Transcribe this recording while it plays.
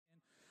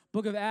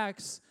Book of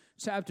Acts,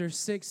 chapter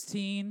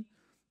 16,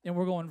 and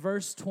we're going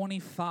verse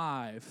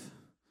 25.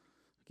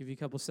 I'll give you a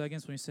couple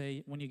seconds.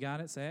 When you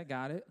got it, say, I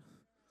got it.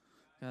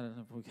 Got it.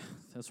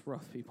 That's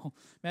rough, people.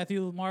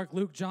 Matthew, Mark,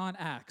 Luke, John,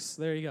 Acts.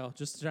 There you go.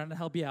 Just trying to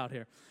help you out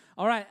here.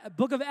 All right,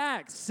 Book of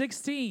Acts,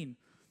 16,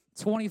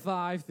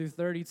 25 through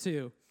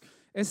 32.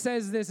 It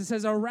says this. It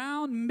says,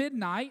 around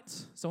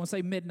midnight, someone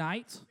say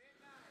midnight,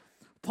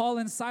 Paul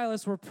and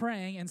Silas were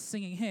praying and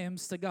singing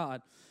hymns to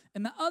God,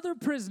 and the other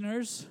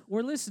prisoners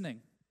were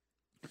listening.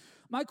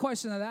 My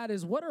question to that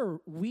is, what are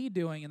we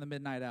doing in the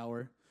midnight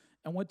hour,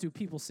 and what do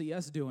people see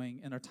us doing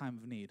in our time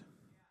of need?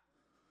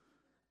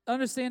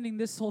 Understanding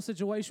this whole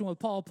situation with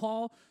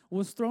Paul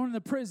was thrown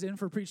into prison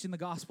for preaching the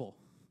gospel.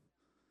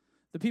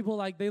 The people,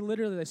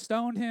 they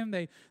stoned him,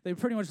 they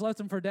pretty much left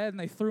him for dead, and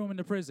they threw him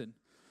into prison.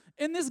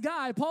 And this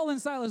guy, Paul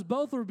and Silas,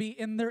 both were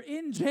beaten, they're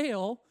in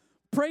jail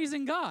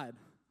praising God.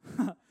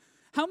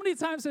 How many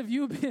times have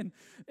you been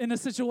in a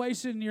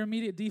situation your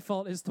immediate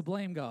default is to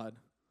blame God?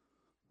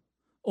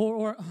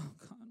 Or oh,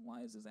 God, why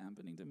is this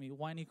happening to me?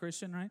 Whiny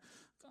Christian, right?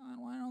 God,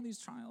 why are all these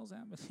trials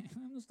happening?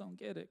 I just don't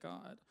get it,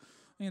 God.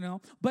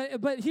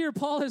 But here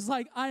Paul is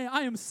like,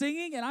 I am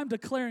singing and I'm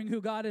declaring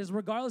who God is,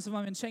 regardless if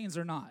I'm in chains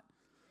or not.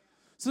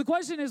 So the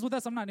question is with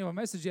us, I'm not new on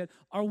my message yet,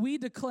 are we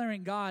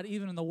declaring God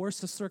even in the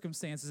worst of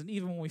circumstances and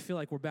even when we feel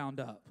like we're bound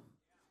up?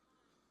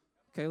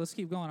 Okay, let's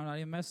keep going. I'm not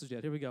even message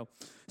yet. Here we go.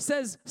 It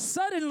says,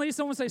 suddenly,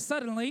 someone say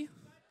suddenly.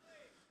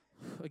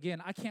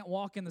 Again, I can't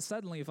walk in the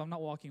suddenly if I'm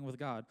not walking with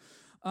God.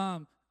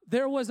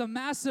 There was a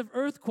massive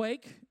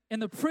earthquake, and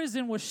the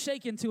prison was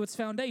shaken to its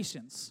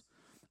foundations.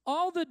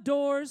 All the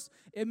doors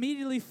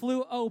immediately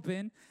flew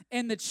open,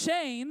 and the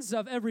chains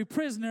of every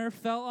prisoner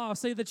fell off.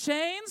 Say, the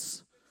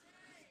chains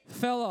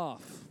fell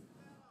off.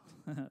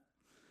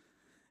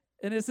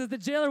 And it says, the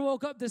jailer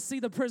woke up to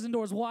see the prison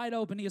doors wide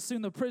open. He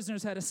assumed the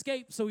prisoners had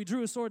escaped, so he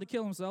drew a sword to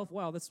kill himself.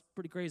 Wow, that's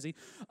pretty crazy.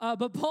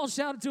 But Paul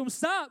shouted to him,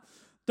 stop,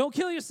 don't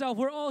kill yourself,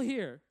 we're all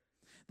here.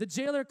 The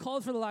jailer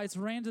called for the lights,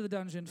 ran to the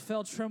dungeon,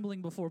 fell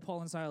trembling before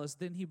Paul and Silas.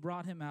 Then he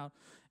brought him out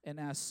and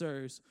asked,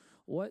 sirs,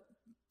 what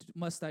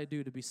must I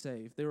do to be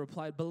saved? They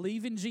replied,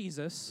 believe in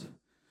Jesus,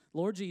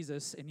 Lord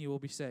Jesus, and you will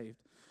be saved,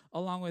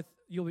 along with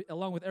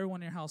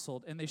everyone in your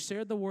household. And they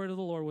shared the word of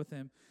the Lord with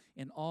him,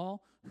 and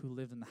all who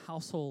lived in the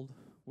household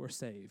were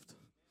saved.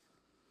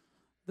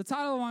 The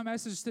title of my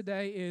message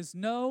today is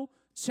No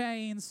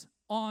Chains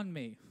on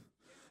Me.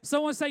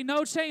 Someone say,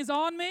 no chains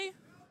on me.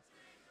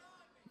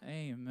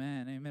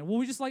 Amen, amen. Well,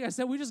 we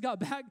just got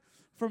back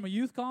from a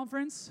youth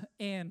conference,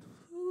 and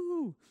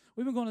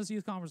we've been going to this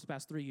youth conference the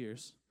past 3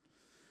 years.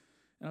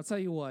 And I'll tell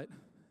you what,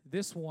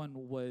 this one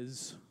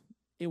was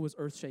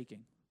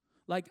earth-shaking.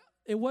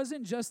 It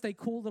wasn't just a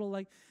cool little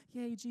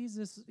yay,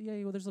 Jesus,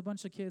 yay, well, there's a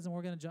bunch of kids, and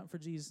we're going to jump for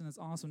Jesus, and it's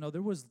awesome. No,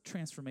 there was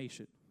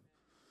transformation.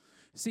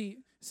 See,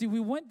 we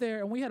went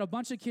there, and we had a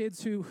bunch of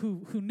kids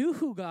who knew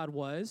who God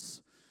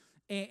was,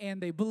 and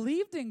they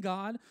believed in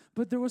God,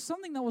 but there was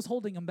something that was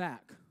holding them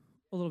back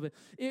a little bit.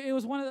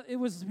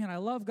 Man, I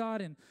love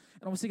God, and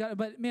I want to see God,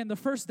 but man, the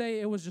first day,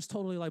 it was just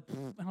totally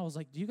and I was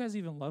like, do you guys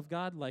even love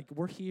God?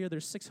 We're here,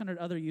 there's 600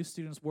 other youth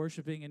students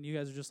worshiping, and you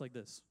guys are just like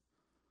this.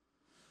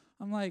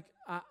 I'm like,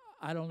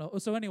 I don't know.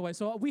 So anyway,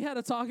 we had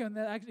a talk, and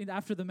actually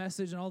after the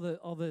message, and all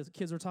the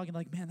kids were talking,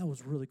 man, that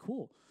was really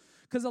cool.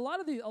 Because a lot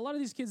of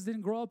these kids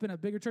didn't grow up in a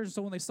bigger church,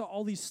 so when they saw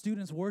all these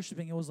students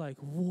worshiping, it was like,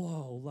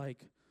 whoa,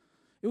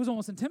 it was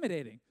almost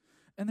intimidating.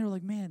 And they were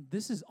like, man,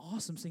 this is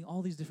awesome seeing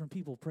all these different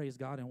people praise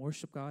God and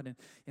worship God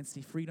and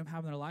see freedom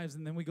happen in their lives.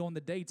 And then we go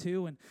into day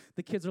 2, and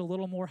the kids are a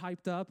little more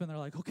hyped up, and they're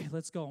like, okay,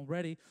 let's go. I'm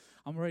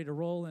ready to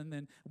roll. And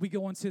then we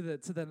go into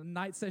the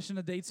night session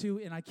of day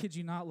 2, and I kid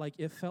you not,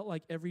 it felt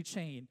like every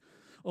chain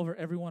over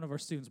every one of our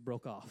students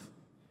broke off.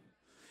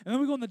 And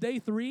then we go into day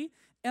 3,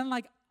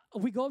 and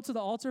we go up to the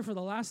altar for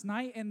the last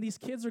night, and these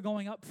kids are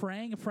going up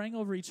praying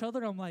over each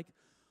other. I'm like,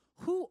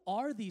 who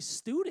are these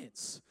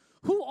students?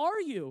 Who are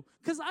you?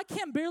 Because I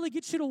can't barely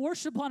get you to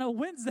worship on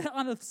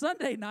a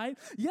Sunday night,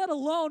 yet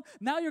alone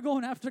now you're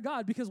going after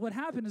God. Because what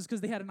happened is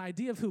because they had an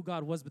idea of who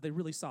God was, but they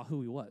really saw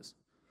who he was.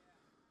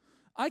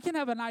 I can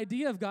have an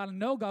idea of God and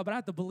know God, but I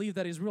have to believe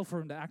that he's real for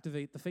him to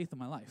activate the faith in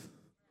my life.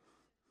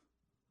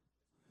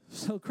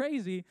 So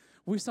crazy,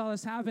 we saw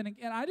this happen.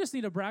 And I just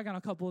need to brag on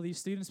a couple of these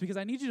students because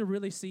I need you to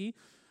really see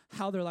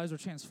how their lives were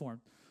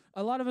transformed.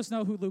 A lot of us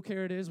know who Luke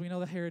Herod is. We know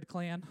the Herod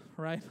clan,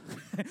 right?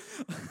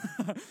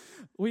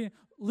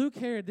 Luke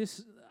Herod,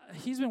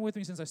 he's been with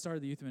me since I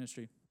started the youth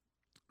ministry.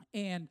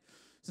 And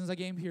since I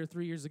came here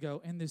 3 years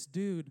ago, and this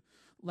dude,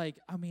 I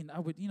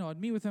would,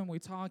 I'd meet with him,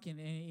 we'd talk, and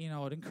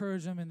I'd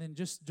encourage him, and then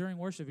just during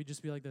worship, he'd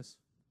just be like this.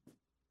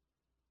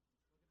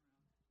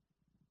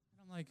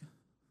 And I'm like,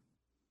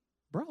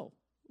 bro,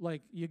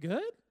 you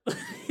good?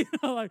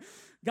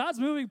 God's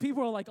moving,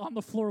 people are on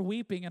the floor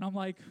weeping, and I'm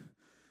like,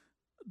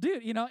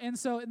 dude, and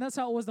that's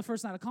how it was the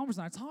first night of conference.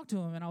 And I talked to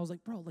him, and I was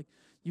like, bro,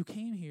 you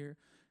came here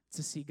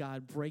to see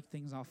God break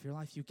things off your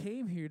life. You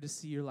came here to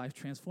see your life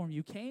transform.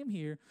 You came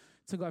here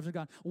to go after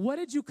God. What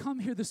did you come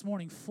here this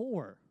morning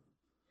for?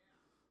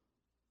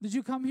 Did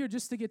you come here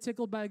just to get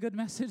tickled by a good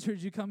message, or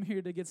did you come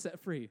here to get set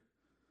free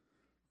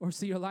or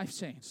see your life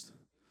changed?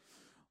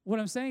 What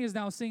I'm saying is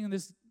now seeing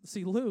this,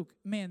 see Luke,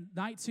 man,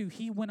 night 2,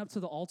 he went up to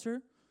the altar.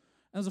 And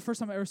it was the first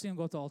time I ever seen him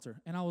go up to the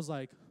altar. And I was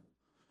like,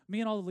 me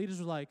and all the leaders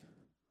were like,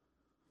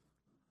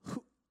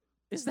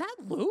 is that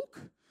Luke?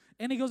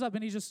 And he goes up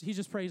and he's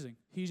just praising.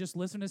 He's just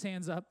lifting his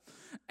hands up.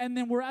 And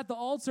then we're at the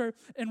altar,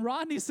 and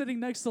Rodney's sitting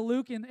next to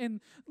Luke.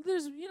 And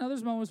there's,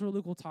 there's moments where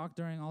Luke will talk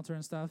during altar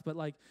and stuff. But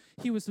like,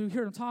 we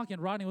heard him talking.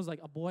 Rodney was like,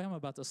 oh boy, I'm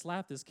about to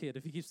slap this kid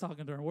if he keeps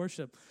talking during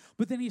worship.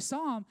 But then he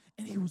saw him,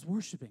 and he was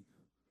worshiping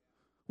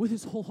with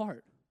his whole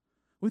heart,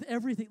 with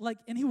everything. Like,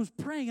 and he was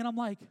praying, and I'm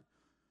like,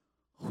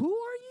 who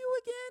are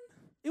you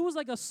again? It was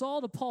like a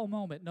Saul to Paul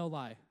moment, no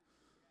lie.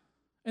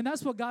 And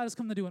that's what God has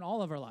come to do in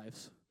all of our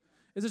lives.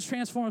 Is it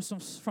transform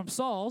us from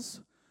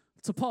Saul's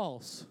to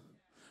Paul's.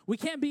 We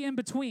can't be in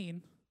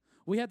between.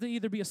 We have to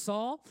either be a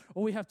Saul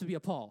or we have to be a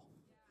Paul.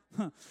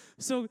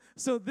 So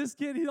this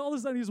kid, all of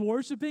a sudden he's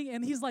worshiping,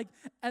 and he's like,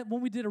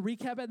 when we did a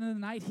recap at the end of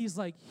the night, he's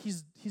like,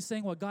 he's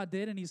saying what God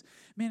did, and he's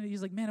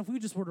like, man, if we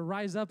just were to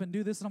rise up and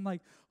do this, and I'm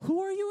like, who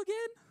are you again?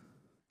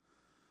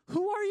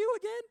 Who are you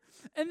again?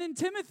 And then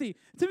Timothy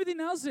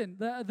Nelson,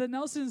 the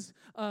Nelson's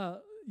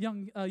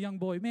young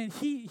boy, man,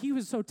 he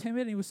was so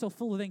timid and he was so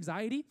full of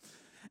anxiety.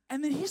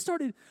 And then he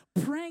started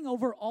praying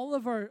over all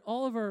of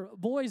our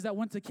boys that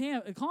went to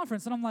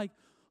conference. And I'm like,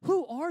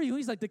 who are you?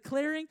 He's like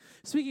declaring,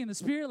 speaking in the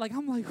Spirit. Like,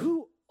 I'm like,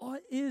 who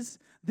is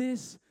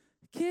this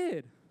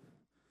kid?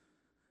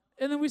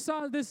 And then we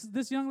saw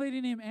this young lady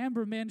named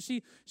Amber, man.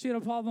 She had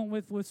a problem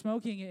with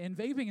smoking and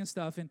vaping and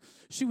stuff, and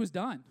she was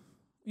done,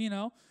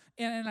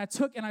 And I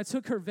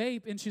took her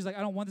vape, and she's like,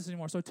 I don't want this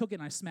anymore. So I took it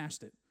and I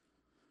smashed it.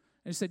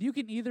 And she said, you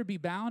can either be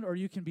bound or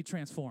you can be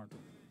transformed.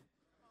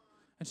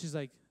 And she's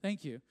like,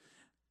 thank you.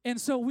 And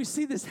so we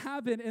see this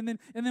happen, and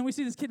then we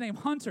see this kid named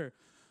Hunter.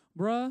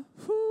 Bruh,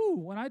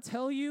 when I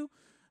tell you,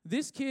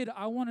 this kid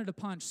I wanted to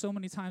punch so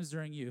many times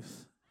during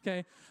youth,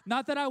 okay?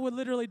 Not that I would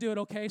literally do it,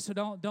 okay? So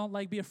don't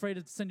like be afraid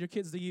to send your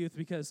kids to youth,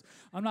 because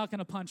I'm not going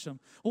to punch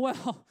them.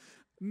 Well,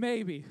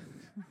 maybe.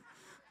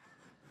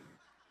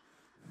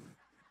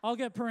 I'll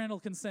get parental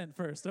consent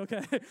first,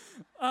 okay?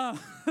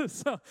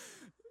 So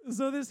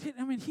this kid,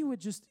 he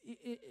would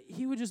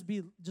just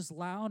be just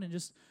loud and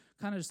just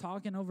kind of just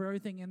talking over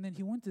everything. And then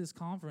he went to this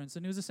conference,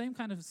 and it was the same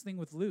kind of thing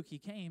with Luke. He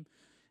came,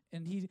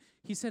 and he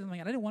said, I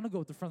didn't want to go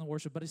with the front of the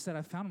worship, but he said,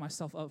 I found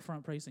myself up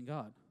front praising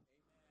God.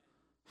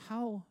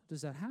 How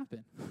does that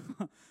happen?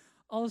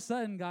 All of a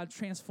sudden, God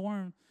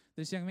transformed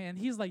this young man.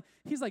 He's like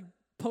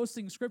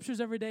posting scriptures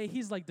every day.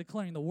 He's like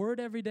declaring the word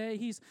every day.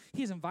 He's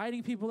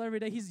inviting people every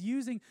day. He's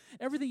using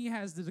everything he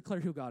has to declare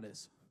who God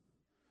is.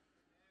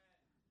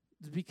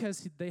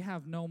 Because they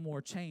have no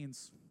more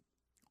chains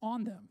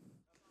on them.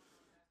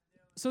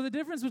 So the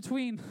difference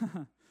between,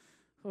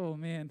 oh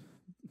man,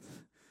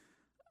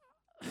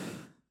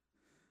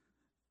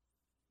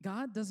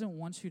 God doesn't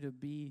want you to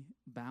be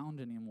bound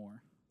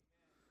anymore.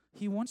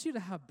 He wants you to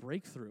have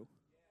breakthrough.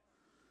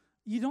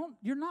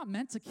 You're not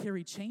meant to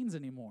carry chains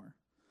anymore.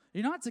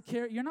 You're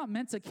not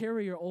meant to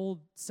carry your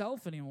old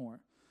self anymore.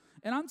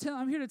 And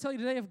I'm here to tell you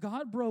today, if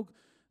God broke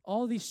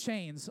all these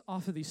chains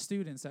off of these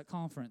students at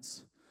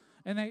conference,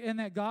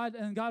 and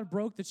God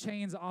broke the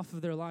chains off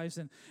of their lives,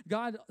 and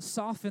God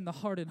softened the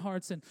hardened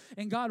hearts,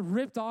 and God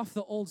ripped off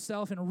the old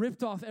self and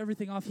ripped off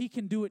everything off, He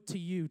can do it to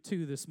you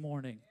too this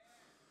morning.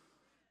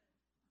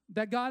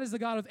 That God is the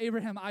God of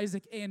Abraham,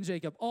 Isaac, and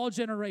Jacob. All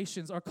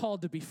generations are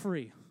called to be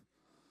free.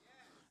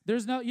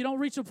 You don't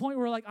reach a point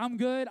where like, I'm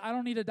good, I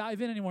don't need to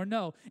dive in anymore.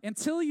 No,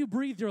 until you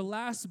breathe your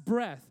last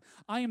breath,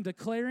 I am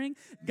declaring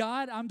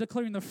God, I'm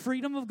declaring the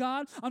freedom of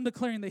God, I'm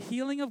declaring the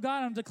healing of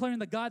God, I'm declaring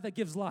the God that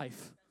gives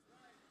life.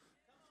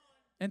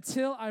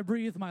 Until I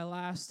breathe my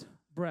last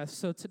breath.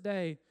 So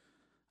today,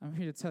 I'm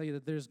here to tell you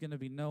that there's going to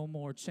be no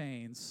more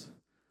chains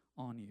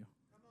on you.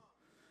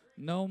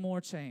 No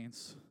more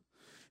chains.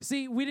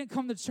 See, we didn't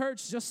come to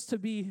church just to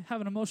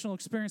have an emotional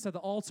experience at the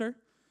altar.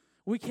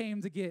 We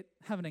came to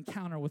have an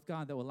encounter with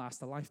God that will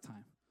last a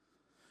lifetime.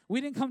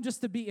 We didn't come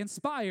just to be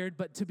inspired,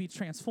 but to be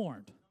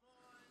transformed.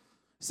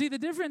 See, the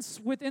difference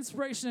with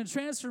inspiration and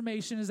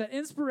transformation is that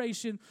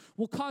inspiration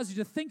will cause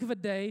you to think of a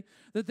day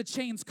that the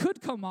chains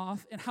could come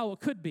off and how it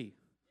could be.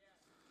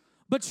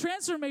 But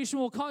transformation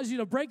will cause you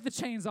to break the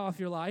chains off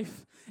your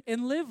life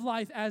and live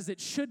life as it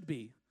should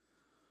be.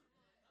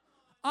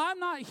 I'm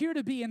not here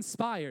to be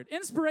inspired.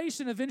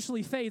 Inspiration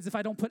eventually fades if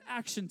I don't put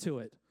action to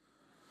it.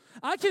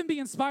 I can be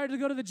inspired to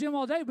go to the gym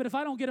all day, but if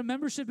I don't get a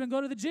membership and go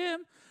to the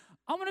gym,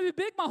 I'm going to be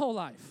big my whole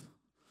life,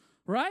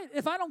 right?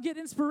 If I don't get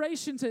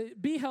inspiration to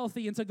be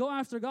healthy and to go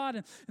after God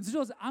and to do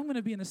this, I'm going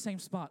to be in the same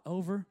spot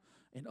over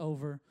and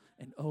over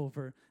and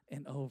over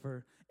and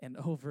over and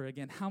over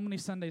again. How many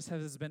Sundays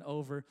has this been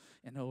over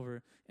and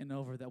over and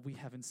over that we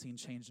haven't seen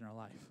change in our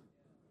life?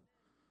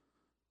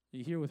 Are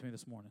you here with me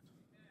this morning?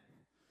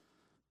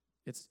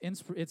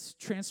 It's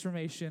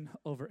transformation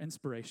over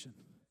inspiration.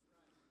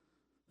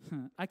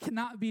 I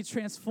cannot be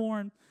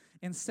transformed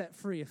and set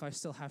free if I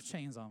still have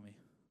chains on me.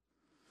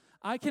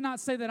 I cannot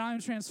say that I'm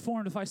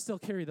transformed if I still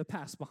carry the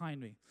past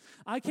behind me.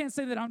 I can't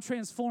say that I'm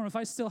transformed if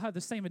I still have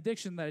the same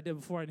addiction that I did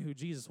before I knew who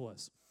Jesus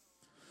was.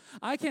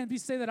 I can't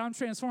say that I'm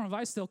transformed if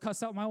I still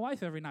cuss out my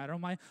wife every night or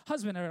my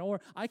husband, or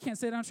I can't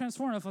say that I'm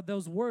transformed if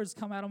those words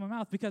come out of my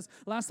mouth, because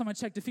last time I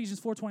checked, Ephesians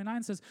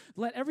 4:29 says,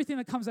 let everything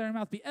that comes out of your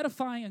mouth be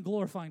edifying and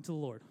glorifying to the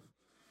Lord.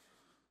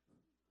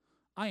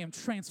 I am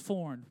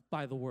transformed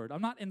by the word.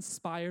 I'm not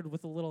inspired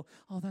with a little,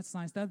 oh, that's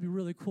nice. That'd be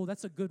really cool.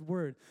 That's a good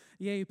word.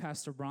 Yay,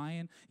 Pastor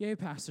Brian. Yay,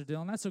 Pastor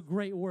Dylan. That's a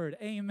great word.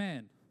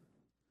 Amen.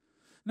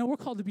 No, we're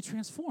called to be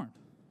transformed.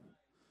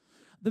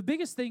 The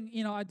biggest thing,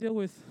 I deal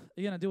with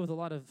a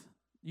lot of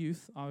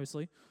youth,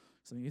 obviously,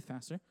 because I'm a youth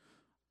pastor.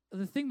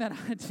 The thing that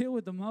I deal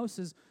with the most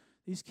is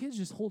these kids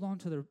just hold on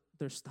to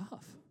their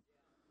stuff.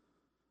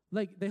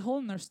 Like, they hold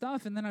on their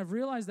stuff, and then I've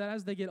realized that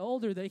as they get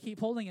older, they keep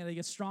holding it. They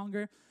get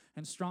stronger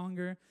and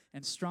stronger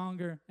and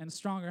stronger and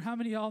stronger. How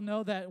many of y'all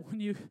know that when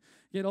you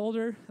get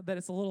older, that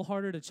it's a little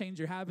harder to change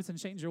your habits and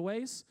change your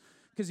ways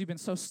because you've been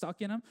so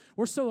stuck in them?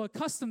 We're so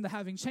accustomed to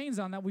having chains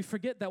on that we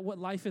forget that what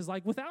life is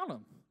like without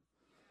them.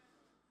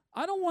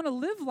 I don't want to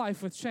live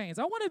life with chains.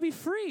 I want to be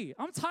free.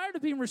 I'm tired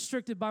of being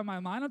restricted by my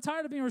mind. I'm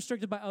tired of being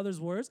restricted by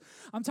others' words.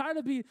 I'm tired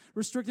of being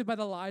restricted by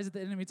the lies that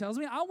the enemy tells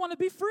me. I want to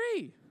be free.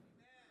 Amen.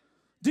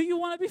 Do you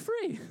want to be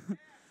free?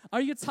 Are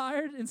you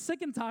tired and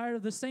sick and tired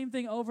of the same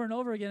thing over and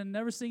over again and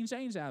never seeing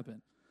change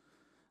happen?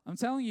 I'm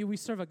telling you, we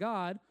serve a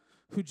God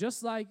who,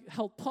 just like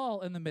helped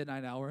Paul in the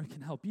midnight hour,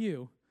 can help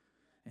you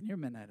in your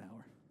midnight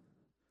hour.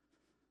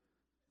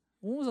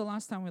 When was the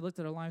last time we looked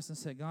at our lives and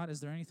said, God,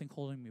 is there anything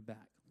holding me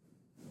back?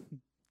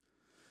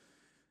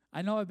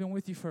 I know I've been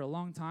with you for a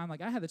long time.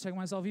 Like, I had to check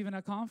myself even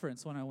at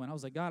conference when I went. I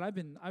was like, God, I've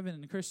been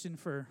a Christian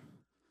for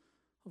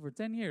over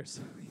 10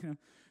 years.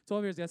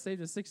 12 years, got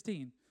saved at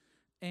 16.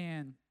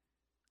 And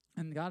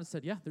God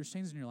said, yeah, there's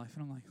chains in your life.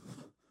 And I'm like,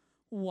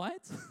 what?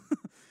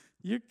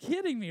 You're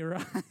kidding me,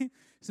 right?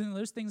 So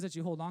there's things that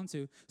you hold on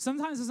to.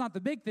 Sometimes it's not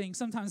the big things.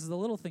 Sometimes it's the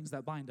little things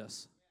that bind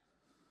us.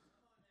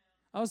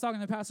 I was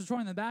talking to Pastor Troy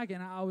in the back,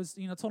 and I was,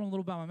 told him a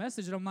little about my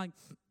message. And I'm like,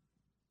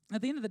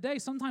 at the end of the day,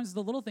 sometimes it's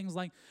the little things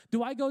like,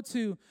 do I go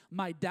to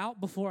my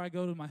doubt before I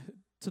go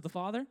to the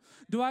Father?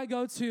 Do I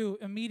go to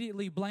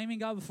immediately blaming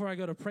God before I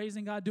go to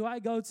praising God? Do I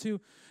go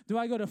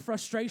to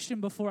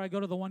frustration before I go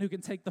to the one who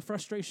can take the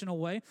frustration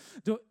away?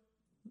 This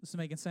is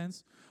making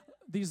sense?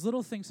 These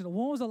little things. When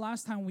was the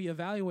last time we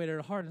evaluated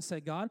our heart and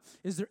said, God,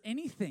 is there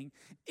anything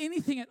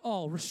at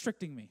all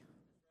restricting me?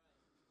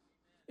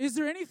 Is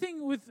there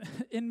anything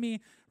in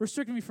me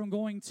restricting me from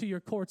going to your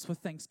courts with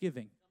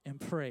thanksgiving and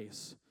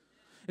praise?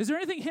 Is there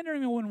anything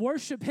hindering me when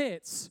worship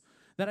hits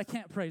that I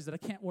can't praise, that I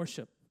can't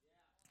worship,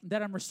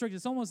 that I'm restricted?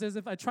 It's almost as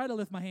if I try to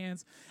lift my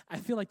hands, I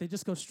feel like they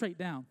just go straight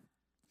down.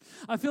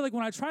 I feel like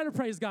when I try to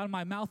praise God,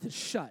 my mouth is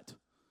shut.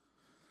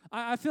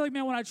 I feel like,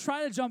 man, when I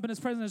try to jump in His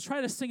presence, I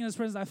try to sing in His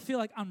presence, I feel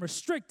like I'm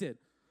restricted.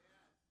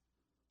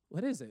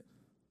 What is it?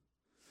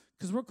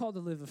 Because we're called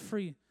to live a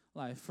free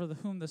life. For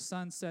whom the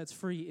Son sets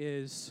free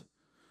is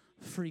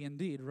free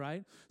indeed,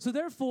 right? So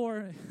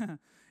therefore,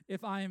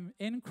 if I'm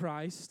in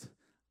Christ,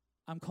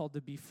 I'm called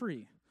to be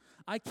free.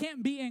 I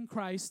can't be in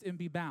Christ and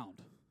be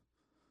bound.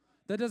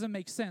 That doesn't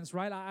make sense,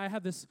 right? I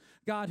have this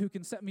God who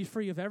can set me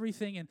free of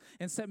everything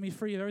and set me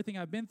free of everything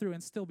I've been through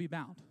and still be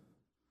bound.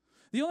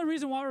 The only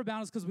reason why we're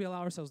bound is because we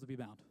allow ourselves to be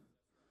bound.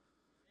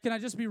 Can I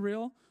just be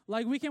real?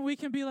 Like, we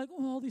can be like,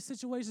 oh, all these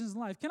situations in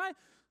life.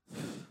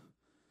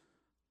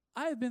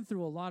 I have been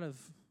through a lot of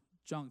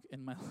junk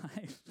in my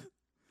life.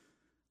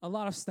 A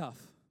lot of stuff.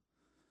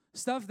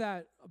 Stuff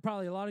that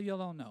probably a lot of y'all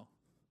don't know.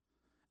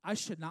 I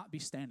should not be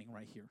standing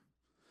right here.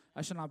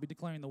 I should not be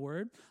declaring the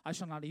word. I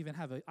should not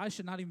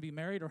even be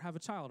married or have a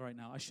child right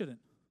now. I shouldn't.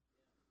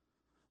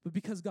 But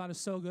because God is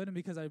so good and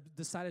because I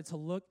decided to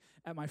look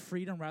at my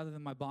freedom rather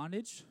than my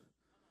bondage,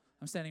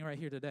 I'm standing right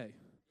here today.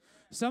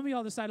 Some of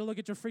y'all decided to look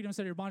at your freedom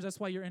instead of your bondage. That's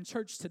why you're in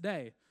church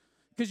today.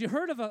 Because you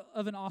heard of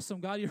an awesome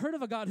God. You heard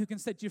of a God who can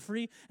set you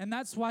free, and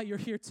that's why you're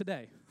here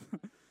today.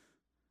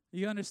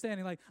 You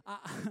understanding? Like,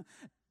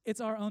 it's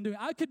our own doing.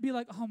 I could be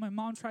like, oh, my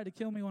mom tried to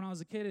kill me when I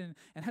was a kid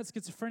and had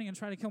schizophrenia and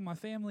tried to kill my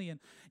family,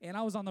 and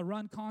I was on the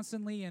run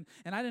constantly, and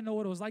I didn't know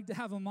what it was like to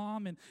have a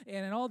mom,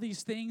 and all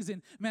these things,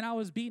 and man, I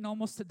was beaten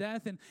almost to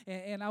death,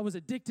 and I was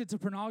addicted to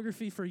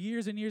pornography for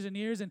years and years and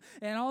years, and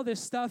all this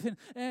stuff,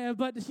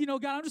 but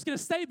God, I'm just going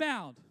to stay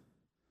bound.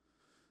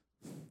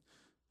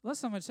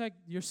 Last time I checked,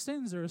 your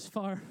sins are as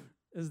far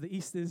as the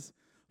east is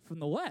from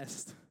the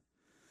west.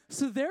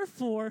 So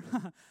therefore,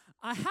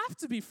 I have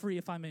to be free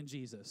if I'm in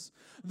Jesus.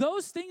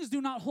 Those things do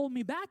not hold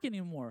me back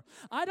anymore.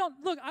 I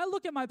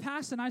look at my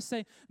past and I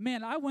say,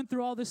 man, I went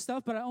through all this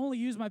stuff, but I only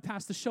use my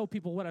past to show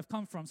people what I've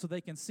come from so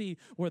they can see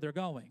where they're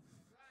going.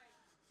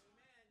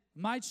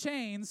 My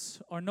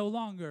chains are no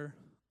longer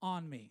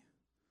on me.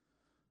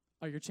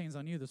 Are your chains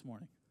on you this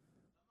morning?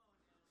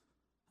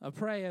 I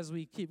pray as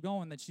we keep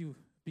going that you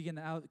begin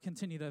to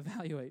continue to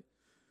evaluate,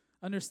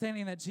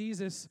 understanding that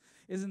Jesus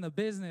is in the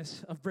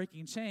business of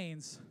breaking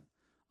chains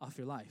off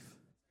your life.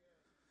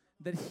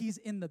 That he's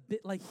in the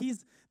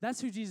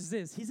that's who Jesus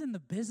is. He's in the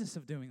business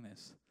of doing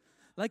this.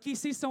 Like he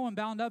sees someone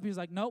bound up, he's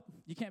like, nope,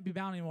 you can't be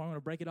bound anymore. I'm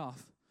going to break it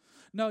off.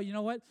 No, you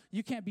know what?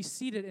 You can't be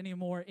seated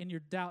anymore in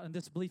your doubt and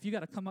disbelief. You got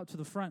to come up to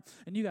the front,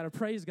 and you got to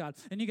praise God,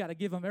 and you got to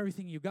give him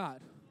everything you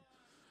got.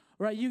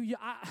 Right?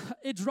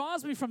 It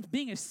draws me from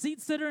being a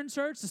seat sitter in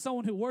church to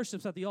someone who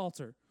worships at the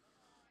altar.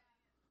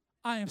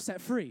 I am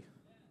set free.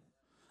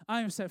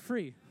 I am set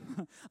free.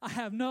 I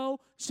have no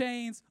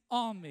chains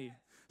on me.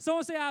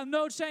 Someone say, I have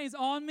no chains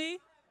on me.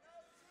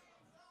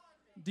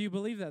 Do you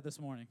believe that this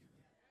morning?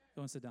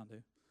 Go and sit down,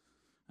 dude.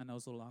 I know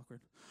it's a little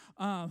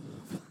awkward.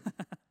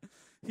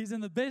 He's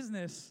in the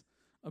business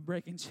of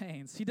breaking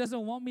chains. He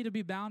doesn't want me to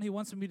be bound. He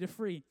wants me to be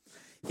free.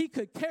 He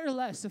could care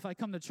less if I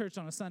come to church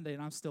on a Sunday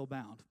and I'm still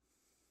bound.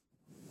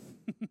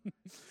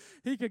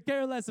 He could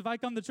care less if I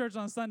come to church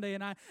on Sunday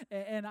and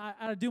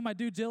I do my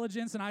due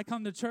diligence and I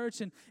come to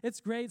church and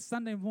it's great,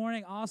 Sunday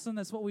morning, awesome,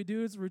 that's what we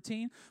do, it's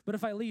routine. But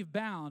if I leave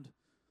bound,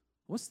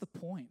 what's the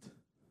point?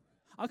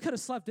 I could have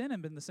slept in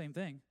and been the same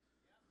thing.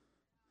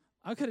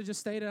 I could have just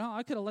stayed at home.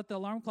 I could have let the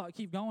alarm clock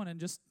keep going and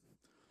just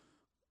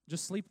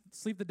sleep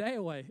the day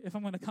away if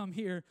I'm going to come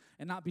here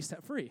and not be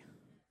set free.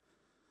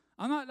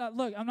 I'm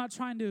not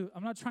trying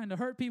to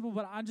hurt people,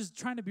 but I'm just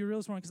trying to be real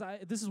this morning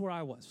because this is where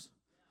I was.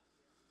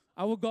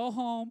 I will go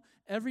home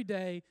every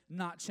day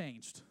not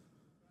changed.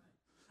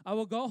 I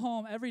will go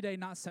home every day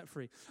not set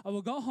free. I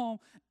will go home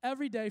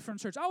every day from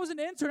church. I was an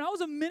intern. I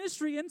was a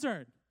ministry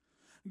intern.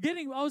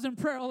 I was in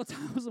prayer all the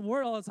time. I was in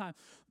word all the time.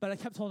 But I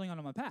kept holding on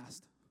to my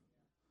past.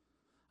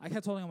 I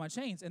kept holding on my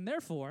chains. And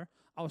therefore,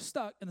 I was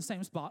stuck in the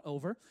same spot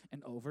over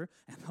and over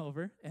and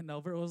over and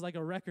over. It was like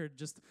a record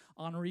just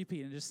on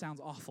repeat, and it just sounds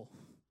awful.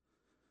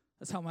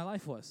 That's how my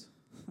life was.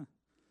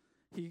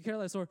 He could care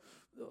less, or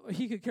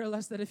he could care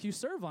less that if you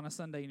serve on a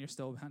Sunday and you're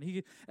still bound.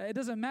 It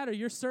doesn't matter.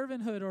 Your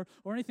servanthood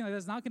or anything like that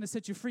is not going to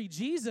set you free.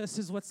 Jesus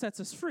is what sets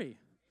us free.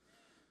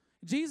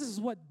 Jesus is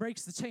what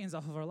breaks the chains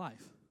off of our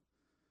life.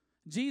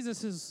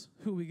 Jesus is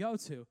who we go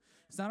to.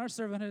 It's not our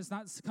servanthood. It's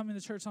not coming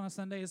to church on a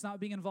Sunday. It's not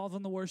being involved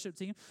in the worship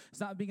team. It's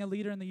not being a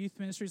leader in the youth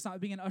ministry. It's not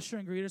being an usher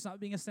and greeter. It's not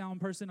being a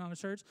sound person on a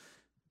church.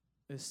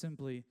 It's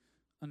simply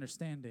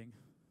understanding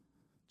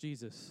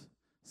Jesus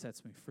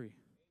sets me free.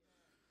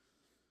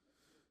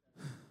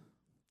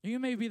 You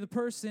may be the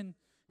person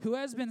who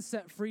has been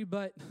set free,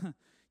 but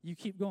you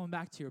keep going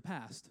back to your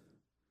past.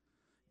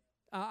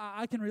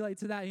 I can relate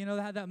to that. You know,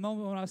 that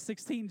moment when I was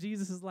 16,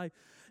 Jesus is like,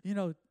 you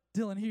know,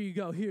 Dylan, here you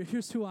go.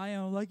 Here's who I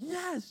am. I'm like,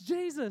 yes,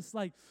 Jesus.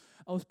 Like,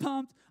 I was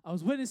pumped. I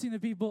was witnessing to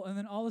people, and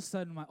then all of a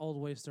sudden, my old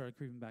ways started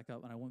creeping back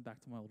up, and I went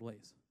back to my old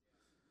ways.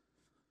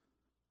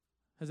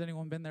 Has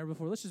anyone been there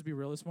before? Let's just be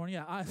real this morning.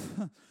 Yeah,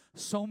 I've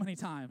so many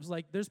times.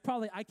 Like,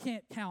 I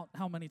can't count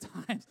how many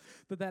times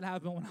that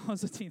happened when I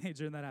was a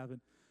teenager and that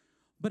happened.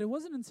 But it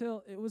was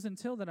until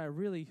that I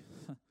really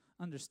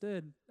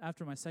understood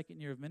after my second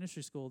year of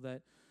ministry school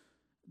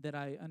that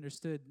I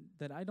understood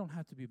that I don't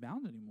have to be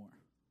bound anymore.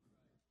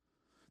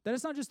 That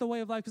it's not just a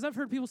way of life. Because I've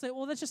heard people say,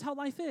 well, that's just how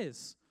life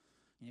is.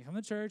 And you come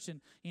to church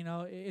and, you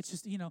know, it's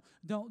just, you know,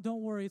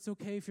 don't worry. It's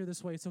okay if you're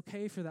this way. It's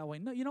okay if you're that way.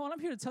 No, you know what? I'm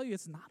here to tell you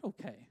it's not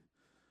okay.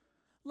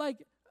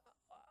 Like,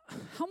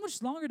 how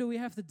much longer do we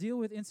have to deal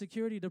with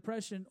insecurity,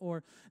 depression,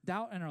 or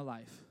doubt in our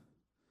life?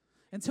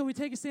 Until we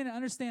take a stand and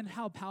understand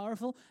how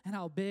powerful and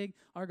how big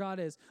our God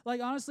is.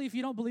 Like, honestly, if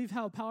you don't believe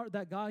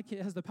that God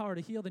has the power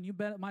to heal, then you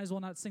might as well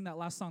not sing that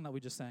last song that we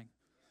just sang.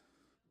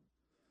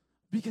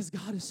 Because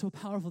God is so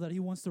powerful that he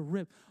wants to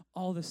rip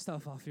all this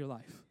stuff off your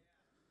life.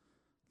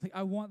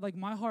 Like,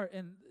 my heart,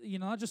 and, you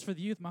know, not just for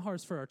the youth, my heart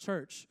is for our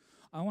church.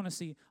 I want to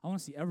see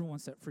everyone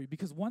set free.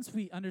 Because once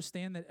we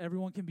understand that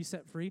everyone can be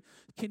set free,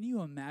 can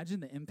you imagine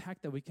the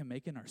impact that we can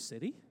make in our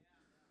city?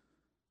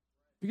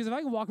 Because if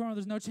I can walk around with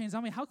there's no chains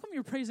on me, how come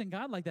you're praising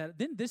God like that?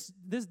 Didn't this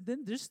happen?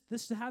 Didn't just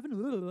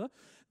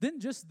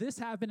this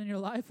happen in your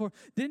life? Or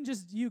didn't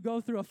just you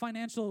go through a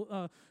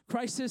financial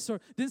crisis?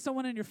 Or didn't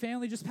someone in your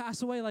family just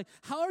pass away? Like,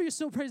 how are you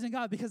still praising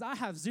God? Because I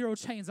have zero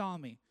chains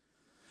on me.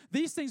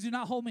 These things do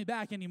not hold me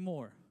back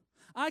anymore.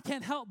 I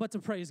can't help but to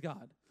praise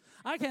God.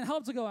 I can't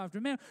help to go after.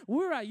 Man, we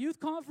were at youth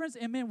conference,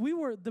 and man,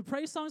 the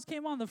praise songs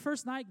came on the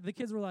first night. The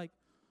kids were like,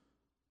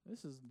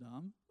 this is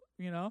dumb.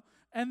 You know,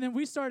 and then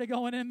we started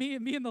going in.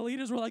 Me and the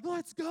leaders were like,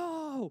 "Let's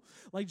go!"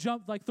 Like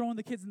throwing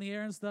the kids in the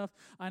air and stuff.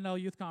 I know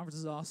youth conference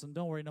is awesome.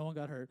 Don't worry, no one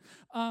got hurt.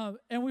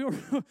 And we were,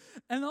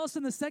 and all of a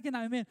sudden the second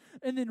night I'm in,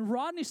 and then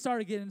Rodney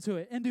started getting into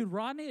it. And dude,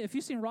 Rodney, if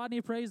you've seen Rodney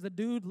praise, the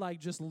dude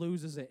like just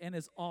loses it, and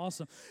it's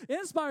awesome. It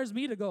inspires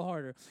me to go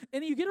harder.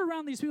 And you get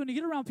around these people, and you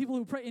get around people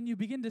who pray, and you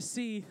begin to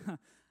see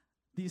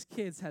these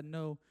kids had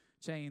no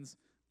chains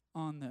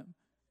on them.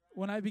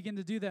 When I begin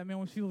to do that, man,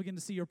 when people begin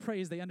to see your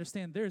praise, they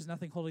understand there is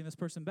nothing holding this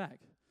person back.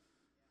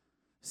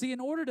 See, in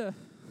order to,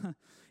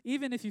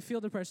 even if you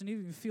feel depression,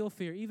 even if you feel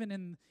fear,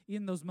 even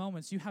in those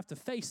moments, you have to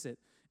face it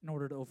in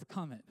order to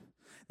overcome it.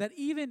 That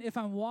even if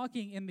I'm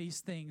walking in these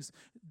things,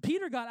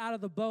 Peter got out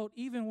of the boat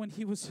even when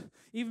he was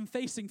even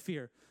facing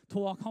fear to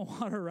walk on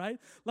water, right?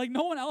 Like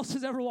no one else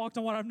has ever walked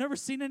on water. I've never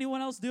seen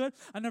anyone else do it.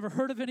 I've never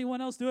heard of anyone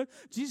else do it.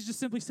 Jesus just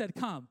simply said,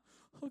 come.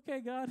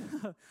 Okay, God,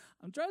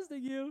 I'm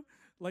trusting you.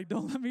 Like,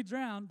 don't let me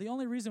drown. The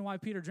only reason why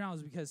Peter drowned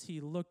is because he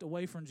looked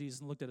away from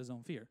Jesus and looked at his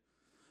own fear.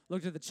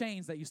 Looked at the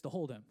chains that used to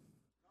hold him.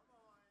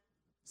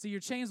 See, your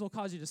chains will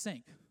cause you to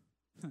sink,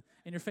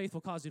 and your faith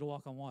will cause you to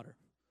walk on water.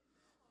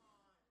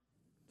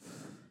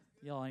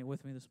 Y'all ain't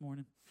with me this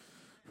morning.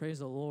 Praise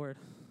the Lord.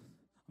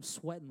 I'm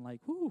sweating like,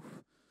 whoo.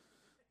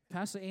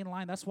 Pastor ain't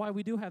lying. That's why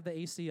we do have the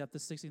AC up to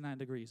 69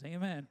 degrees.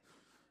 Amen.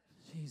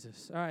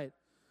 Jesus. All right.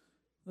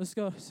 Let's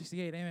go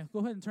 68. Amen. Go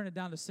ahead and turn it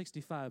down to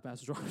 65,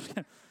 Pastor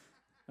George.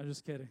 I'm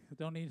just kidding.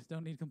 Don't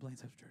need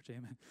complaints after church.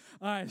 Amen.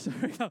 All right. So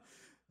here we go.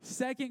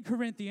 2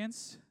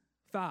 Corinthians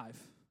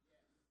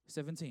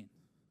 5:17.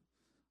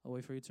 I'll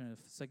wait for you to turn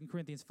to 2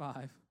 Corinthians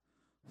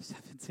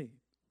 5:17.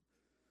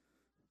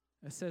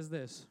 It says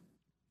this.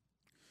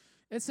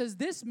 It says,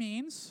 this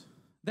means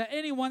that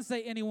anyone,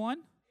 say anyone,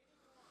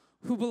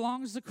 who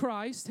belongs to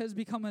Christ has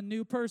become a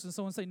new person.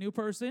 Someone say new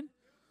person.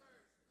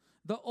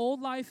 The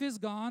old life is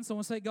gone.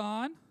 Someone say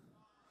gone.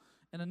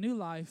 And a new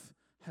life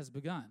has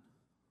begun.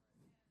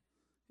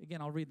 Again,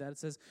 I'll read that. It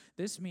says,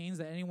 this means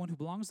that anyone who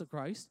belongs to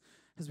Christ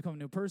has become a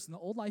new person. The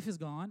old life is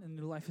gone and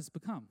a new life has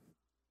become.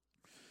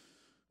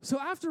 So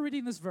after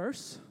reading this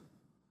verse,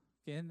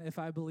 again, if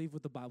I believe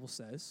what the Bible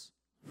says,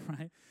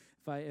 right?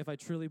 If I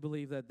truly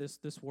believe that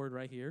this word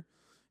right here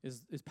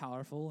is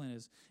powerful and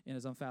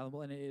is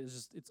unfathomable and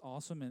it's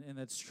awesome and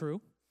that's true.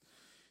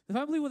 If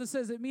I believe what it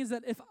says, it means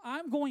that if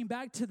I'm going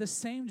back to the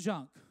same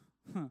junk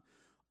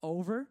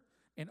over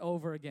and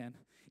over again,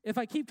 if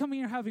I keep coming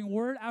here having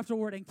word after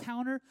word,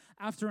 encounter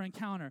after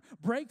encounter,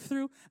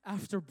 breakthrough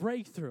after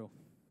breakthrough,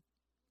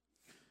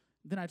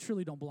 then I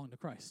truly don't belong to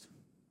Christ.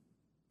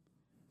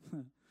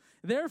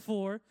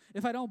 Therefore,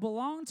 if I don't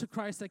belong to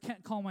Christ, I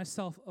can't call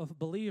myself a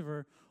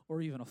believer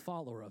or even a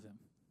follower of him.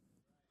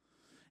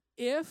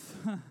 If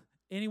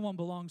anyone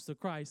belongs to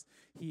Christ,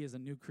 he is a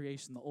new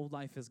creation. The old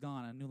life is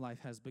gone, a new life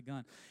has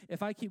begun.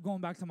 If I keep going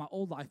back to my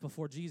old life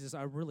before Jesus,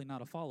 I'm really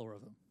not a follower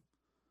of him.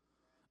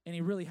 And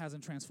he really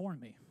hasn't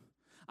transformed me.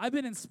 I've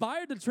been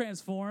inspired to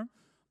transform,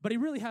 but he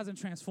really hasn't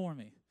transformed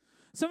me.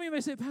 Some of you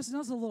may say, Pastor,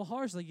 that's a little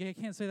harsh. Like, yeah, I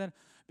can't say that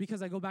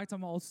because I go back to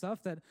my old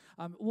stuff. That,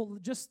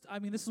 this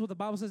is what the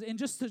Bible says. And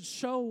just to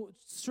show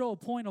a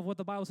point of what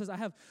the Bible says, I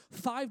have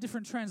 5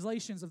 different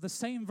translations of the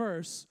same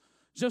verse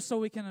just so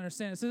we can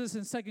understand it. So this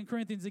is in 2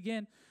 Corinthians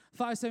again,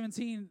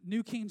 5:17,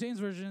 New King James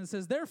Version. It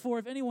says, therefore,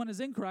 if anyone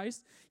is in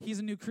Christ, he's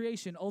a new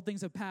creation. Old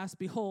things have passed.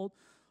 Behold,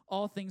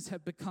 all things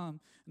have become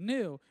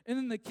new. And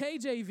then the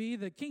KJV,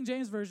 the King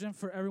James Version,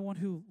 for everyone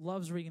who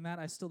loves reading that,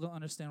 I still don't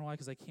understand why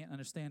because I can't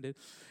understand it.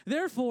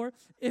 Therefore,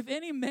 if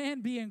any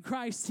man be in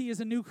Christ, he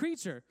is a new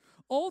creature.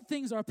 Old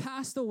things are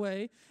passed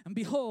away, and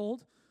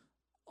behold,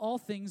 all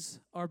things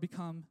are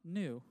become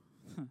new.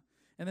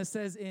 And it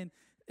says in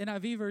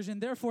NIV version,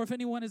 therefore, if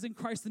anyone is in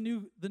Christ, the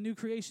new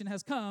creation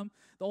has come,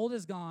 the old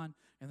is gone,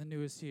 and the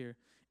new is here.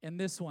 And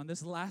this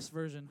last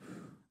version,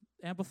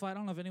 Amplified, I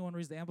don't know if anyone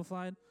reads the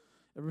Amplified.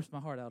 It rips my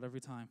heart out every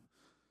time.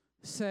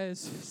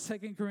 Says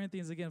 2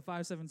 Corinthians again,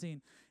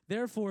 5:17.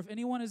 Therefore, if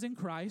anyone is in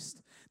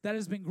Christ, that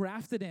has been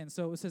grafted in.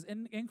 So it says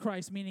in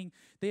Christ, meaning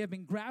they have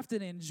been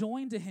grafted in,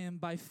 joined to him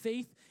by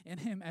faith in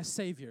him as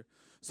Savior.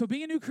 So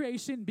being a new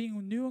creation,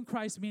 being new in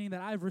Christ, meaning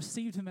that I've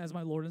received him as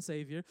my Lord and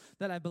Savior,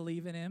 that I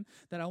believe in him,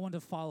 that I want to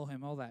follow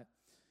him, all that.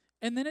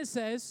 And then it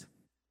says,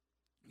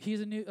 he is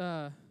a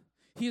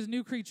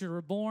new creature,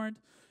 reborn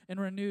and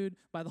renewed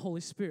by the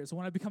Holy Spirit. So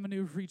when I become a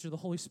new creature, the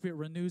Holy Spirit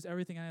renews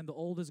everything I am. The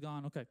old is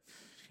gone. Okay.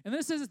 And then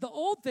it says the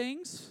old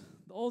things,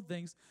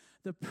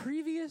 the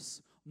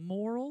previous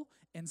moral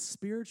and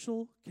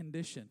spiritual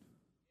condition.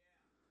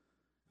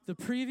 The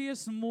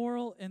previous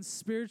moral and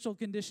spiritual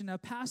condition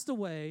have passed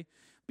away.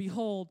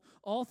 Behold,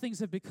 all things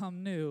have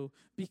become new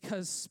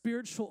because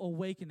spiritual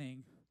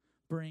awakening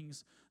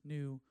brings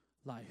new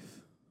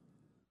life.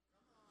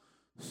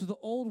 So the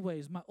old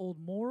ways, my old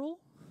moral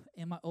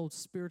and my old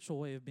spiritual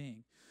way of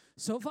being.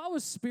 So if I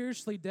was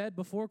spiritually dead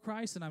before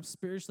Christ and I'm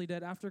spiritually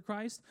dead after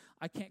Christ,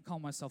 I can't call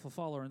myself a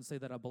follower and say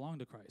that I belong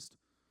to Christ.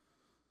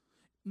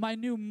 My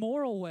new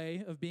moral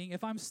way of being,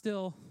 if I'm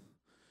still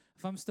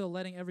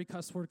letting every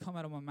cuss word come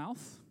out of my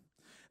mouth,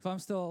 if I'm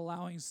still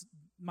allowing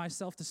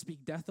myself to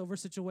speak death over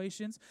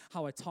situations,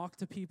 how I talk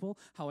to people,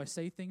 how I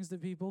say things to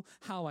people,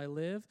 how I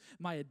live,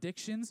 my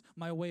addictions,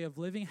 my way of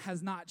living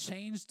has not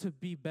changed to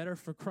be better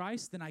for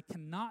Christ, then I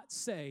cannot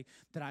say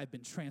that I've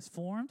been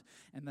transformed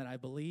and that I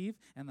believe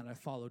and that I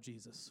follow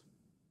Jesus.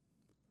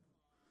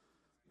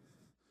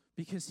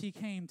 Because he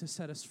came to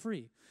set us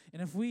free.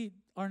 And if we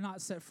are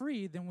not set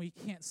free, then we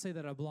can't say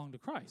that I belong to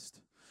Christ.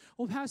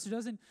 Well, Pastor,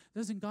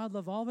 doesn't God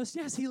love all of us?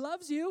 Yes, he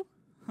loves you.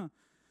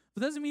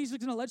 But doesn't mean he's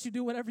just going to let you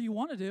do whatever you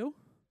want to do.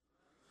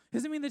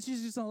 Doesn't mean that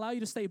he's just going to allow you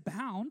to stay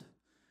bound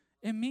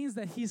It means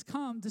that he's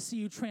come to see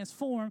you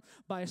transformed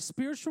by a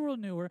spiritual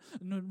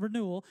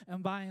renewal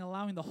and by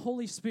allowing the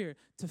Holy Spirit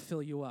to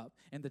fill you up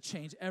and to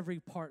change every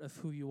part of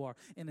who you are.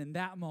 And in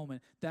that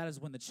moment, that is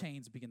when the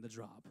chains begin to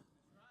drop.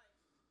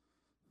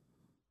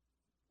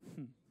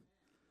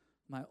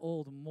 My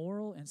old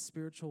moral and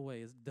spiritual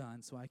way is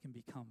done so I can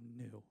become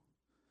new.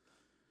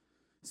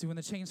 See, when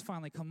the chains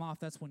finally come off,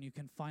 that's when you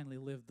can finally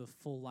live the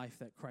full life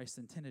that Christ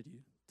intended you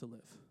to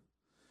live.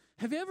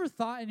 Have you ever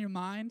thought in your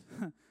mind,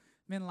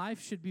 man,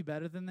 life should be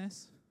better than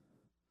this?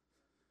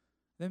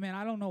 Then, man,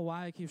 I don't know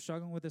why I keep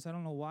struggling with this. I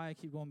don't know why I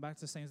keep going back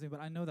to the same thing,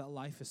 but I know that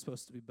life is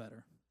supposed to be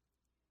better.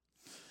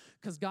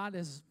 Because God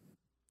has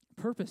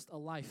purposed a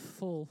life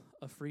full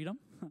of freedom,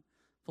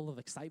 full of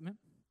excitement,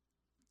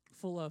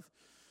 full of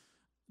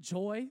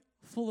joy,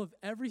 full of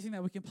everything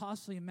that we can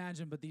possibly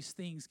imagine, but these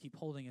things keep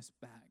holding us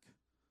back.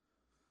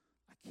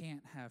 I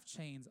can't have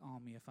chains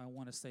on me if I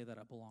want to say that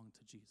I belong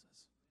to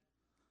Jesus.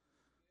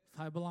 If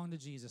I belong to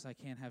Jesus, I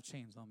can't have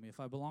chains on me. If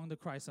I belong to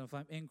Christ, and if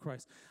I'm in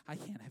Christ, I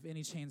can't have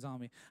any chains on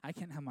me. I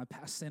can't have my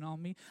past sin on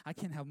me. I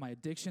can't have my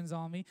addictions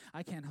on me.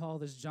 I can't have all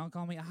this junk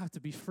on me. I have to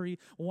be free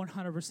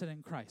 100%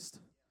 in Christ.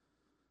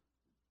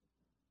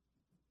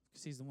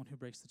 Because he's the one who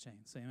breaks the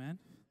chains. Amen?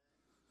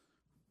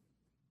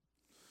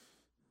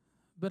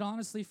 But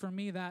honestly, for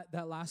me,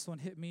 that last one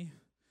hit me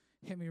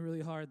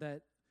really hard,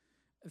 that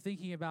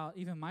thinking about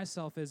even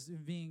myself as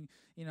being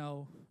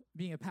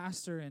a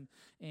pastor and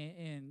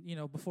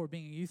before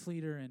being a youth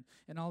leader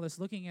and all this,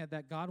 looking at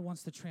that God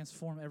wants to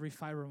transform every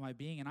fiber of my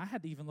being. And I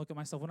had to even look at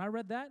myself. When I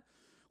read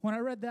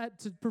that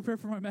to prepare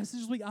for my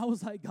message week, I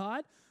was like,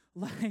 God,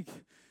 like,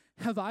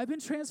 have I been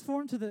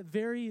transformed to the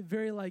very,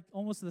 very, like,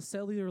 almost the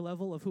cellular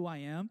level of who I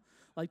am?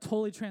 Like,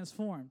 totally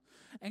transformed.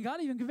 And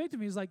God even convicted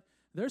me. He's like,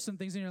 there's some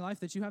things in your life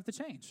that you have to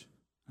change.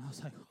 And I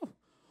was like, oh.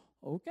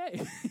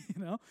 Okay,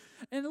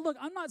 And look,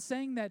 I'm not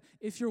saying that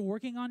if you're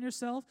working on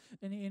yourself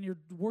and you're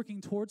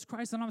working towards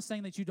Christ, I'm not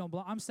saying that you don't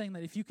belong. I'm saying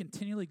that if you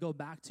continually go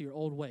back to your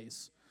old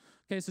ways.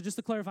 Okay, so just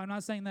to clarify, I'm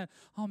not saying that,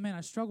 oh man,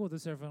 I struggle with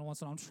this every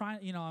once in a while. I'm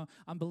trying,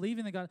 I'm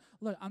believing that God.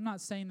 Look, I'm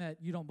not saying that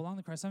you don't belong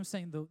to Christ. I'm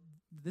saying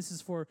this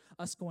is for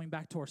us going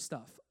back to our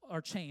stuff,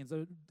 our chains,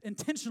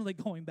 intentionally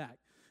going back.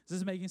 Is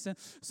this making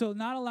sense? So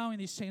not allowing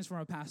these chains from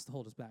our past to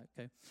hold us back,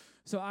 okay?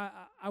 So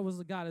I was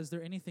like, God, is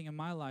there anything in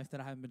my life that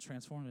I haven't been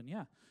transformed in?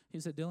 Yeah. He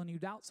said, Dylan, you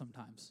doubt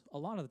sometimes. A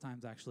lot of the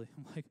times, actually.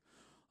 I'm like,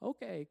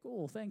 okay,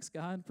 cool. Thanks,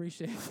 God.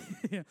 Appreciate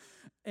it.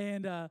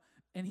 And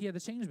he had to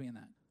change me in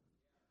that.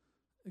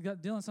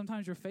 God, Dylan,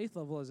 sometimes your faith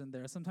level isn't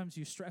there. Sometimes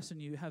you stress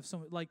and you have so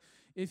much, like,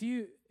 if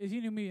you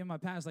knew me in my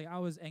past, like, I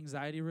was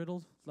anxiety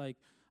riddled. Like,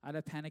 I'd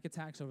have panic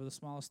attacks over the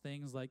smallest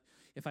things. Like,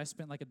 if I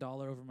spent like $1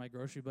 over my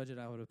grocery budget,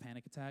 I would have a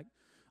panic attack.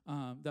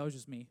 That was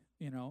just me,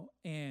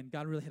 and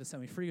God really had to set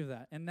me free of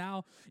that. And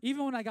now,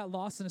 even when I got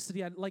lost in a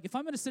city, if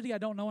I'm in a city I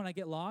don't know and I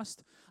get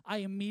lost, I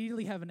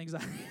immediately have an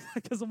anxiety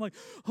because I'm like,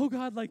 oh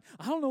God, like,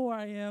 I don't know where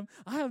I am.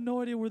 I have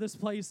no idea where this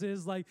place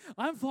is. Like,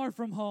 I'm far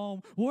from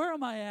home. Where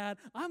am I at?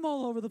 I'm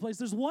all over the place.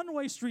 There's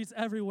one-way streets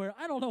everywhere.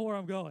 I don't know where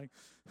I'm going.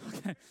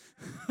 Okay.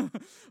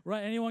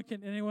 Right?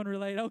 Anyone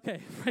relate?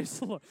 Okay. Praise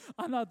the Lord.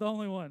 I'm not the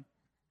only one.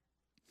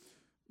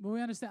 But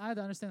I had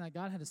to understand that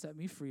God had to set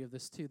me free of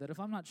this too, that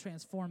if I'm not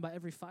transformed by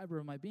every fiber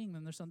of my being,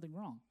 then there's something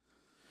wrong.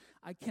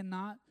 I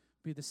cannot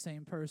be the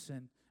same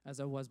person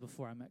as I was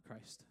before I met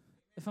Christ.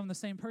 If I'm the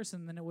same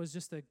person, then it was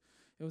just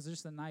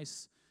a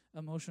nice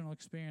emotional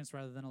experience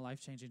rather than a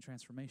life-changing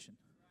transformation.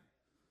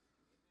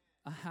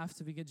 I have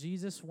to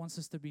Jesus wants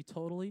us to be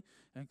totally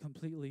and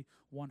completely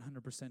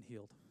 100%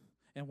 healed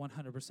and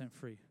 100%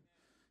 free.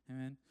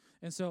 Amen.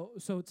 And so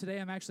today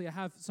I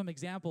have some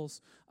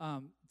examples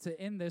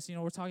to end this.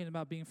 We're talking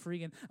about being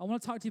free, and I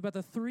want to talk to you about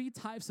the 3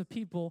 types of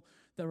people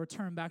that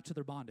return back to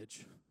their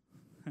bondage.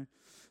 So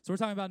we're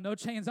talking about no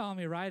chains on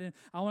me, right? And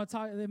I want to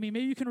talk,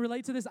 maybe you can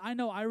relate to this. I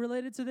know I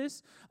related to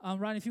this.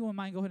 Ryan, if you wouldn't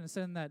mind, go ahead and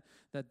send that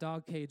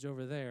dog cage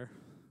over there.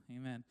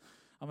 Amen.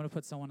 I'm going to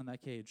put someone in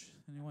that cage.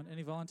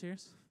 Any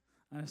volunteers?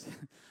 I'm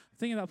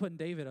thinking about putting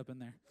David up in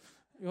there.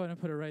 Go ahead and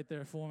put it right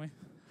there for me.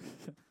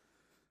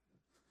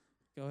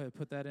 Go ahead,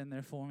 put that in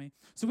there for me.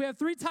 So we have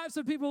 3 types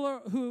of people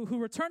who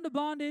return to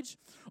bondage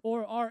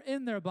or are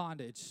in their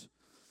bondage.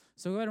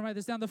 So go ahead and write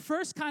this down. The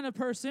first kind of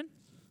person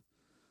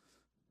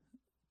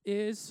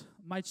is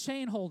my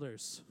chain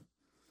holders.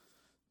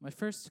 My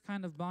first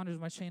kind of bondage is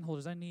my chain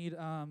holders. I need,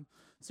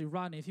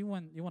 Rodney, if you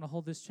want to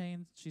hold these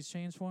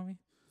chains for me.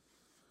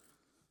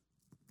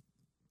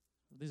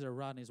 These are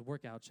Rodney's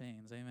workout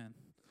chains, amen.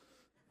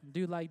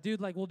 Dude,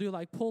 we'll do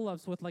like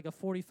pull-ups with like a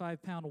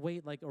 45-pound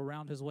weight like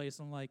around his waist.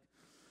 I'm like,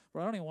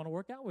 bro, I don't even want to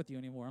work out with you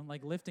anymore. I'm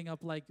like lifting up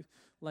like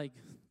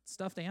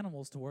stuffed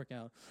animals to work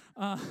out.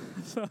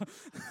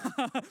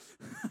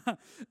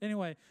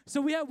 Anyway,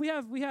 so we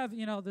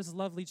have this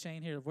lovely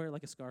chain here. Wear it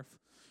like a scarf.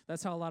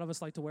 That's how a lot of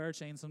us like to wear a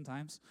chain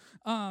sometimes.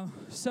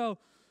 So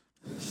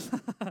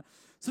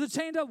the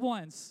chained up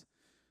ones.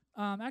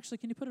 Actually,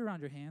 can you put it around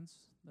your hands?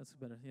 That's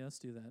better. Yeah, let's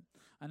do that.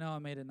 I know I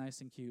made it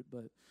nice and cute,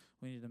 but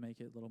we need to make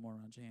it a little more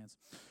around your hands.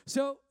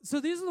 So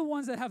these are the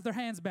ones that have their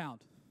hands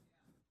bound.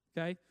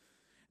 Okay.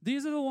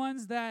 These are the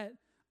ones that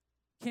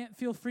can't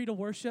feel free to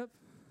worship,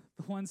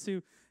 the ones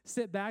who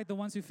sit back, the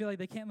ones who feel like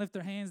they can't lift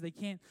their hands, they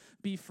can't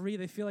be free,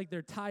 they feel like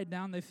they're tied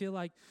down, they feel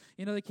like,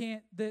 they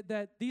can't,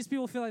 that these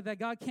people feel like that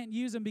God can't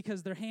use them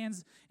because their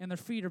hands and their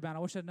feet are bound. I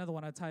wish I had another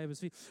one I'd tie up his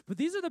feet. But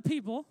these are the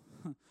people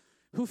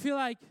who feel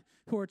like,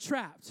 who are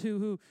trapped,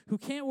 who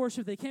can't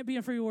worship, they can't be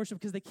in free worship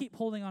because they keep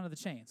holding onto the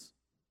chains.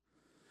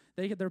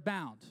 They're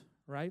bound,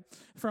 right?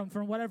 From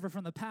whatever,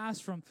 from the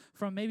past, from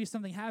maybe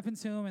something happened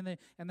to them, and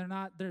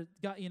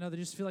they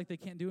just feel like they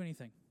can't do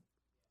anything.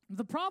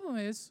 The problem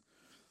is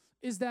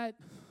that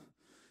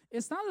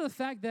it's not the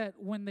fact that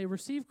when they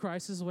receive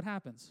Christ, this is what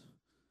happens.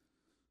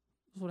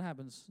 This is what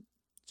happens.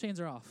 Chains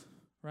are off,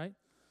 right?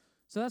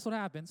 So that's what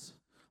happens.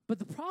 But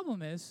the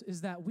problem is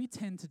that we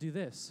tend to do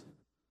this.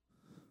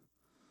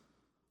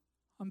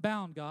 I'm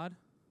bound, God.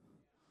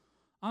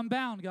 I'm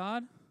bound,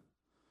 God.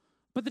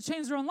 But the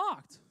chains are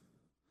unlocked.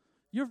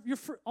 You're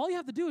free. All you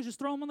have to do is just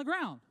throw them on the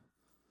ground,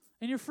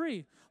 and you're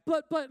free.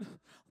 But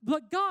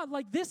God,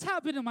 like this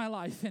happened in my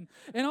life, and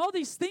all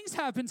these things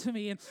happened to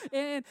me,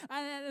 and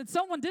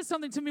someone did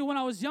something to me when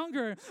I was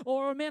younger,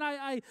 or man,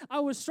 I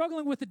was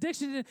struggling with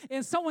addiction,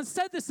 and someone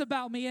said this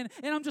about me, and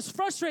I'm just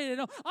frustrated.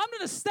 I'm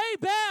going to stay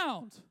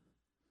bound.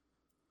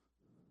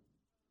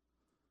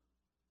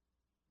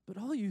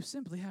 But all you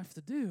simply have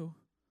to do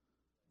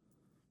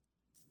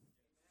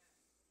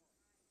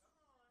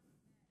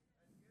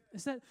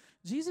is that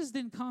Jesus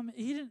didn't come,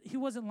 he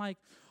wasn't like,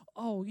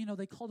 oh,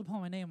 they called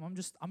upon my name, I'm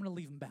going to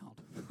leave them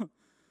bound.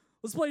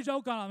 Let's play a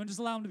joke on them and just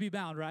allow them to be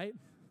bound, right?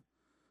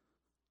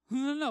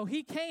 No.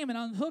 He came and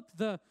unhooked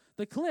the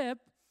clip,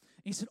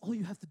 and he said, all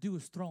you have to do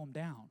is throw them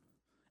down,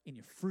 and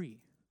you're free.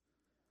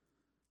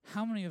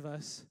 How many of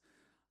us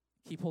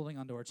keep holding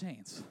onto our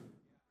chains?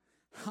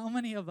 How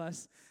many of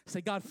us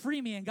say, God,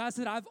 free me? And God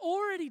said, I've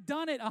already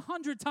done it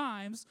 100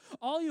 times.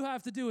 All you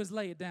have to do is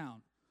lay it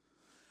down.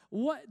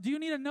 What, do you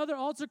need another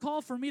altar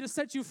call for me to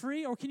set you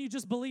free, or can you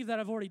just believe that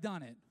I've already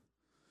done it?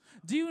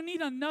 Do you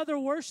need another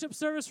worship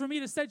service for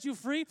me to set you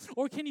free,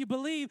 or can you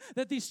believe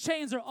that these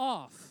chains are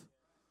off?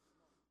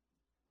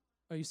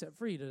 Are you set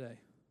free today?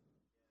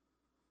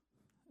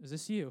 Is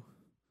this you?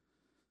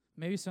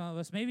 Maybe some of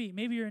us, maybe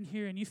you're in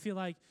here and you feel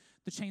like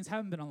the chains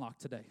haven't been unlocked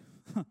today.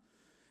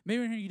 Maybe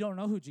you're in here and you don't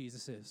know who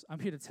Jesus is. I'm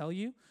here to tell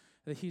you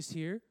that he's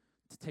here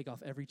to take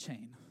off every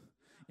chain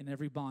and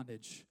every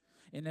bondage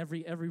and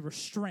every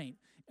restraint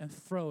and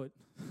throw it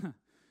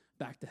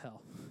back to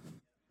hell.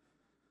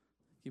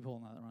 Keep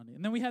holding that around you.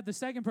 And then we have the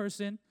second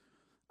person.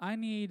 I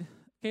need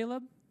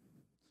Caleb.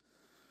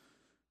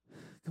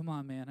 Come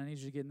on, man. I need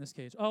you to get in this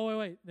cage. Oh,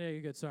 wait. There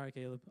you're good. Sorry,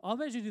 Caleb. I'll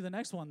let you do the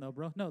next one, though,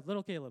 bro. No,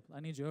 little Caleb. I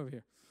need you over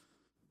here.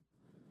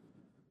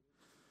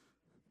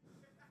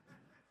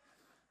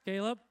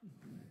 Caleb.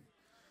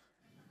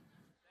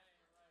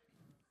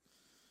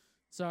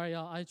 Sorry,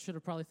 y'all. I should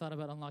have probably thought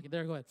about unlocking.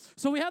 There, go ahead.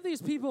 So we have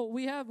these people.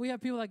 We have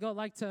people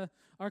that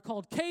are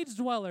called cage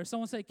dwellers.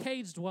 Someone say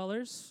cage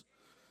dwellers.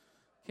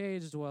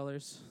 Cage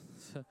dwellers.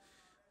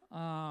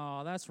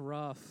 Oh, that's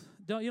rough.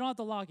 You don't have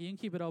to lock it. You can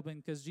keep it open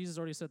because Jesus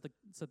already set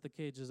the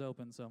cages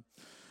open. So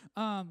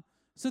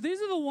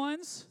these are the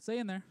ones. Stay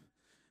in there.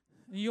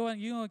 You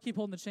want to keep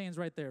holding the chains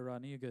right there,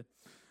 Rodney. You're good.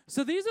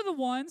 So these are the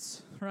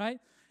ones, right?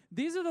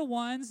 These are the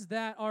ones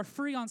that are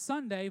free on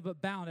Sunday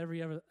but bound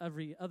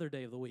every other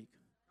day of the week.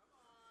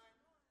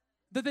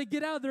 That they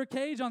get out of their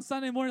cage on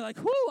Sunday morning like,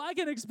 whoo, I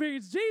can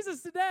experience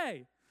Jesus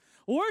today.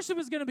 Worship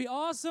is going to be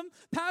awesome.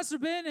 Pastor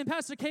Ben and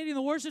Pastor Katie and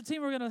the worship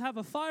team are going to have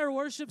a fire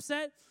worship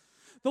set.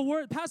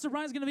 Pastor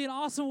Brian's going to be an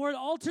awesome word.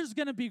 Altar's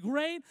going to be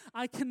great.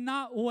 I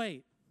cannot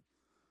wait.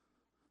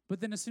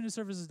 But then as soon as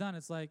service is done,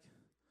 it's like,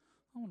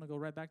 I want to go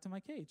right back to my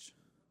cage.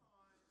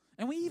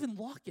 And we even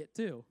lock it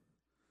too.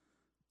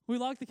 We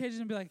lock the cages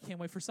and be like, I can't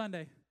wait for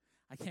Sunday.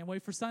 I can't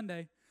wait for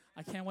Sunday.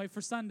 I can't wait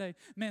for Sunday.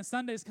 Man,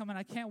 Sunday's coming.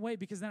 I can't wait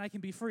because then I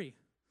can be free.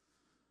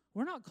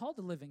 We're not called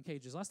to live in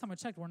cages. Last time I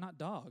checked, we're not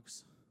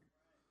dogs.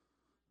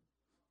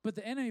 But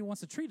the enemy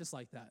wants to treat us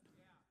like that.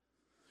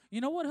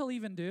 You know what he'll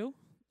even do?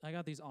 I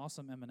got these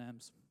awesome M&Ms.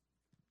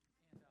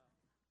 And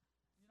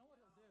you know what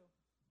he'll do?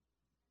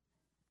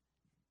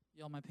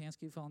 Y'all, my pants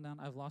keep falling down.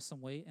 I've lost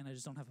some weight, and I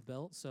just don't have a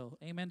belt. So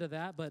amen to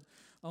that. But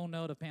oh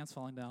no, the pants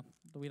falling down.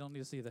 We don't need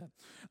to see that.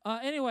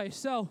 Anyway,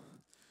 so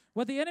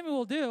what the enemy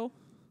will do.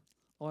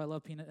 Oh, I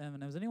love peanut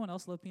M&Ms. Anyone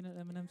else love peanut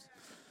M&Ms?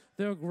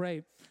 They're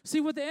great.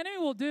 See, what the enemy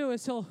will do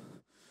is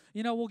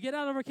we'll get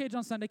out of our cage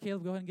on Sunday.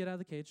 Caleb, go ahead and get out of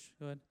the cage.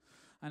 Go ahead.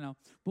 I know.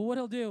 But what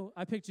he'll do,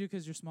 I picked you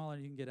because you're smaller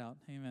and you can get out.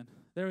 Amen.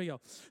 There we go.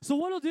 So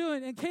what he'll do,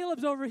 and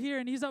Caleb's over here,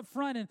 and he's up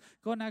front, and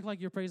go ahead and act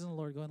like you're praising the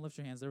Lord. Go ahead and lift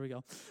your hands. There we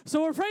go.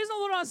 So we're praising the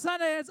Lord on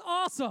Sunday. It's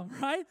awesome,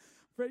 right?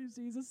 Praise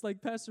Jesus.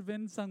 Like Pastor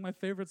Ben sung my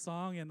favorite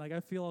song, and like I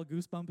feel all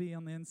goosebumpy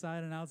on the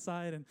inside and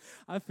outside, and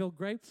I feel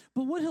great.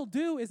 But what he'll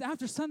do is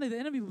after Sunday, the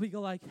enemy will be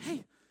like,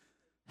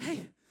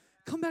 hey,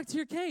 come back to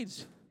your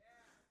cage.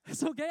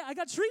 It's okay. I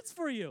got treats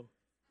for you.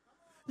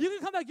 You can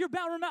come back. You're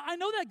bound. Remember, I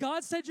know that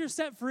God said you're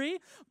set free,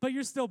 but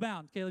you're still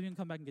bound. Caleb, you can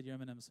come back and get your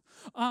M&Ms.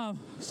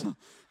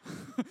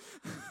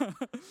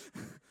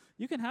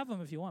 You can have them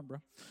if you want, bro.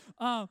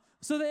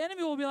 So the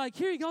enemy will be like,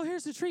 here you go,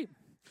 here's the treat.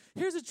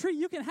 Here's a treat.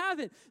 You can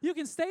have it. You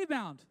can stay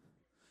bound.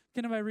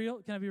 Can I be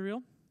real? Can I be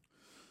real?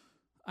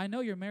 I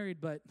know you're married,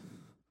 but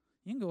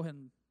you can go ahead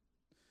and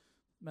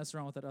mess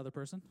around with that other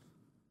person.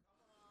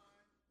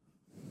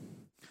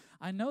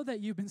 I know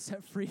that you've been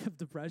set free of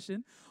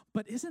depression,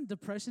 but isn't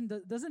depression,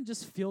 doesn't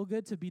just feel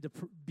good to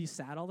be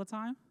sad all the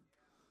time?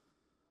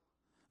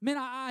 Man,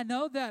 I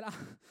know that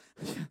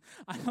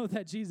I know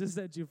that Jesus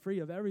set you free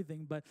of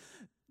everything, but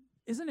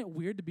isn't it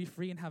weird to be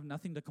free and have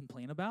nothing to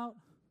complain about?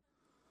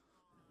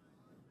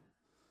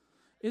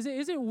 Is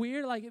it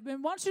weird? Like,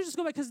 man, why don't you just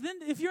go back? Because then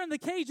if you're in the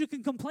cage, you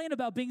can complain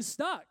about being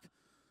stuck.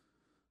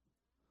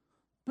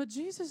 But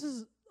Jesus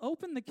has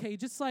opened the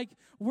cage. It's like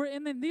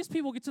and then these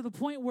people get to the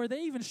point where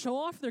they even show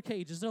off their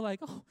cages. They're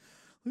like, oh,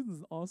 this is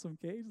an awesome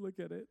cage. Look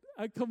at it.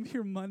 I come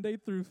here Monday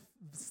through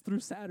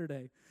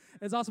Saturday.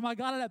 It's awesome. I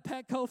got it at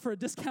Petco for a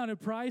discounted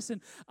price,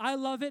 and I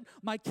love it.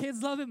 My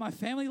kids love it. My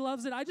family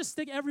loves it. I just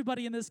stick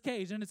everybody in this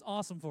cage, and it's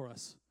awesome for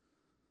us.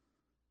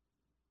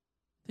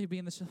 They'd be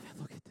in the show, man,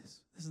 look at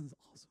this. This is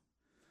awesome.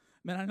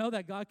 Man, I know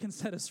that God can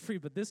set us free,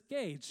 but this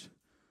cage,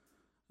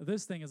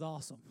 this thing is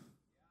awesome.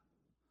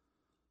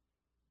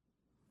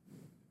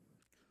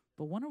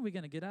 But when are we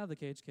going to get out of the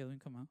cage?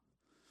 Kaylin, come out.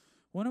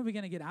 When are we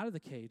going to get out of the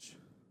cage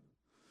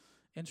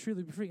and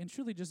truly be free and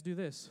truly just do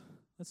this?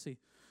 Let's see.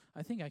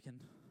 I think I can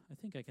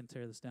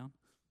tear this down. And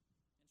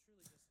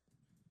truly just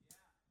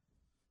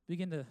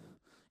begin to,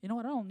 you know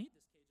what? I don't need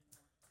this cage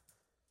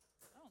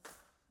anymore.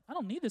 I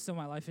don't need this in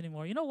my life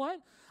anymore. You know what?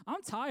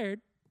 I'm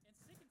tired and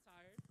sick and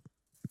tired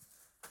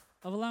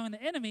of allowing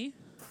the enemy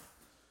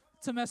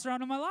to mess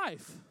around in my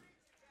life.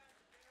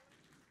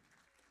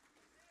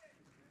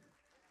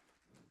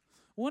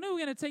 When are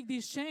we going to take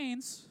these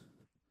chains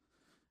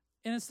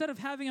and instead of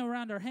having them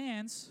around our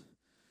hands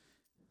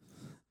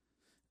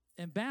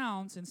and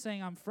bound and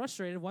saying, I'm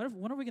frustrated, when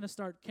are we going to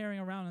start carrying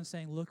around and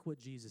saying, look what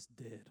Jesus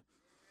did?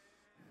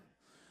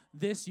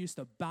 This used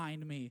to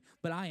bind me,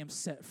 but I am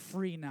set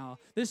free now.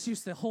 This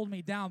used to hold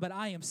me down, but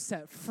I am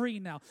set free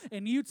now.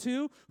 And you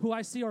too, who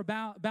I see are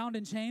bound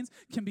in chains,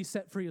 can be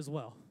set free as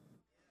well.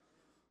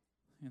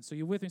 And so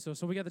you're with me. So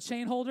we got the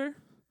chain holder.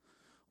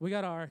 We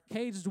got our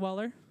cage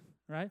dweller,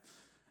 right?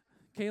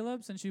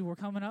 Caleb, since you were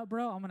coming up,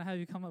 bro, I'm going to have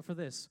you come up for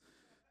this.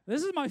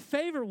 This is my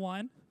favorite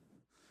one.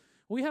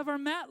 We have our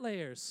mat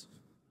layers.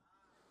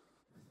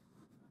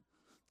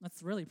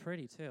 That's really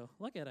pretty, too.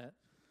 Look at it.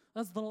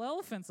 There's little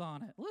elephants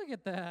on it. Look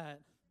at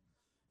that.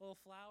 Little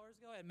flowers.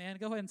 Go ahead, man.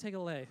 Go ahead and take a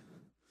lay.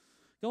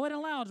 Go ahead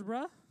and lounge,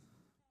 bro.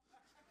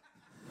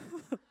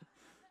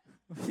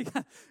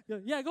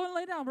 Yeah, go and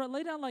lay down, bro.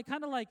 Lay down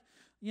kind of like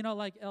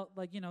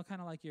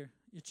you're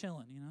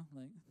chilling,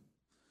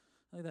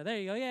 like that. There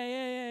you go.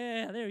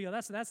 Yeah. There you go.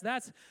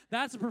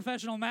 That's a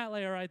professional mat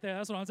layer right there.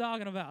 That's what I'm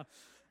talking about.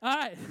 All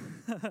right.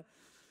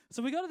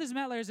 So we go to these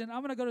mat layers, and I'm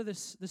going to go to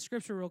this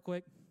scripture real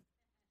quick.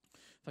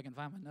 If I can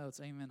find my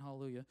notes. Amen.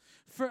 Hallelujah.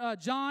 For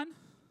John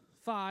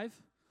 5,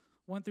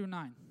 1 through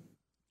 9.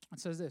 It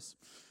says this.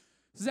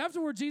 It says,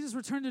 afterward, Jesus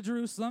returned to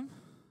Jerusalem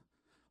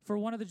for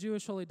one of the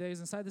Jewish holy days.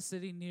 Inside the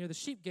city near the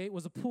sheep gate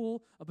was a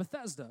pool of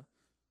Bethesda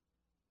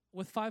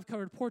with 5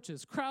 covered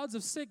porches. Crowds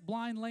of sick,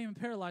 blind, lame, and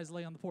paralyzed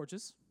lay on the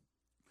porches.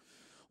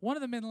 One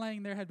of the men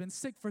laying there had been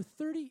sick for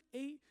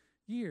 38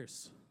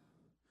 years.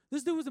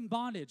 This dude was in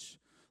bondage,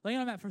 laying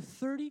on a mat for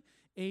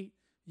 38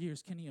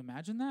 years. Can you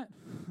imagine that?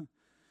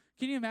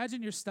 Can you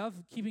imagine your stuff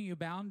keeping you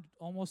bound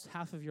almost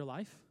half of your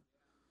life?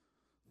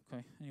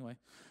 Okay, anyway.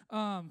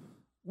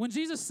 When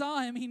Jesus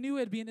saw him, he knew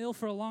he had been ill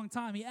for a long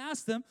time. He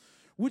asked him,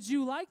 would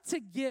you like to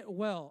get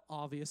well?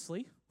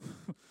 Obviously.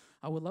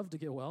 I would love to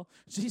get well.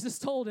 Jesus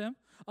told him,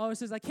 he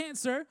says, I can't,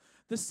 sir.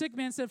 The sick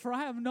man said, for I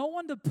have no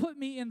one to put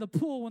me in the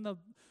pool when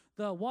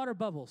the water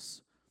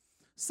bubbles.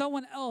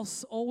 Someone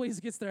else always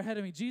gets there ahead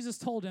of me. Jesus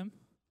told him,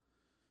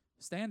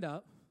 stand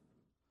up,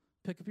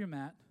 pick up your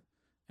mat,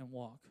 and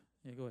walk.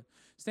 Yeah, go ahead.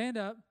 Stand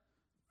up,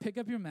 pick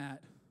up your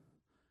mat,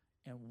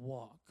 and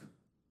walk.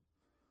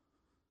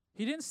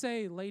 He didn't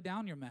say lay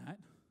down your mat.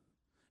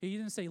 He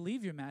didn't say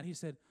leave your mat. He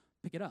said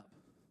pick it up.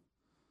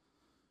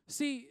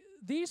 See,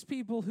 these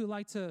people who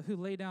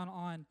lay down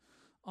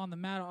on the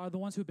mat are the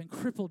ones who've been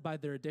crippled by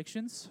their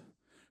addictions,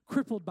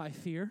 crippled by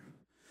fear.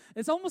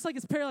 It's almost like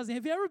it's paralyzing.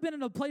 Have you ever been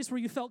in a place where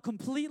you felt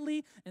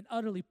completely and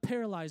utterly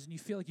paralyzed and you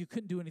feel like you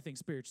couldn't do anything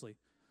spiritually?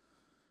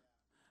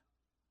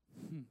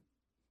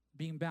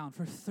 Being bound.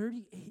 For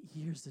 38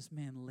 years, this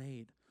man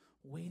laid,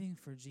 waiting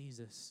for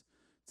Jesus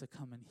to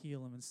come and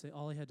heal him and say,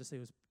 all he had to say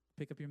was,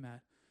 pick up your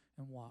mat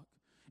and walk.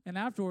 And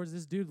afterwards,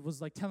 this dude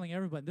was like telling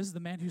everybody, this is the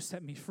man who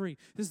set me free.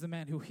 This is the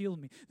man who healed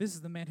me. This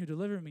is the man who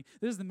delivered me.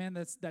 This is the man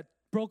that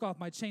broke off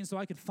my chains so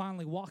I could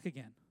finally walk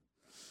again.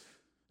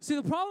 See,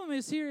 the problem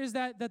is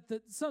that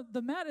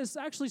the mat is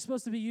actually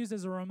supposed to be used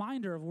as a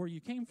reminder of where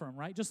you came from,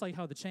 right? Just like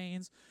how the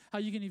chains, how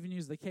you can even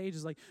use the cage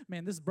is like,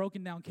 man, this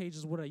broken down cage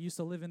is what I used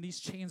to live in. These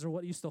chains are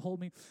what used to hold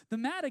me. The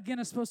mat, again,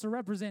 is supposed to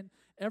represent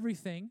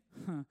everything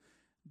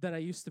that I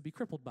used to be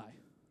crippled by.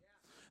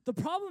 The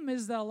problem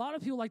is that a lot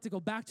of people like to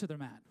go back to their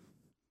mat.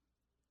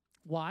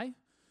 Why?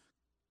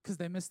 because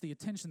they missed the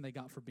attention they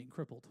got for being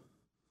crippled.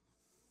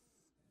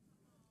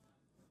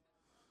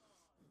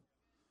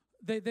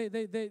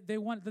 They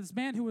want this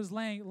man who was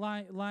lying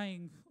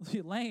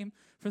lame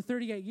for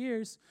 38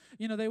 years.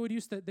 You know,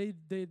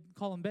 they'd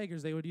call them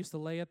beggars. They would used to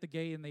lay at the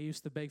gate and they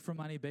used to beg for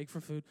money, beg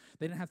for food.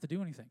 They didn't have to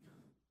do anything.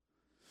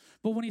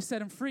 But when he set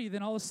him free,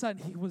 then all of a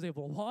sudden he was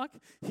able to walk.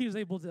 He was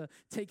able to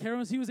take care of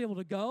us. He was able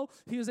to go.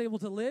 He was able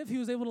to live. He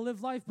was able to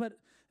live life. But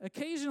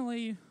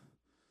occasionally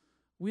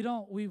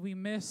we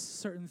miss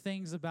certain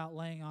things about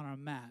laying on our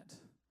mat.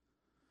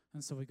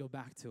 And so we go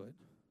back to it.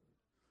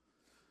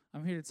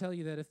 I'm here to tell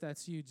you that if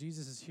that's you,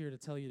 Jesus is here to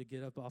tell you to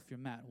get up off your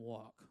mat and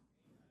walk.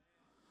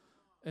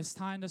 It's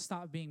time to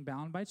stop being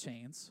bound by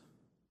chains.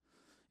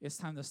 It's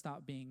time to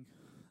stop being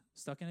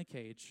stuck in a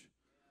cage.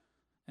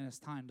 And it's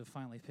time to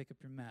finally pick up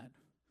your mat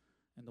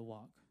and to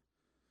walk.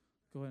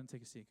 Go ahead and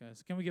take a seat,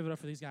 guys. Can we give it up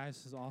for these guys?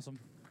 This is awesome.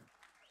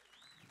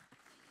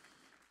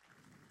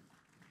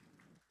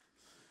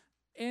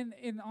 And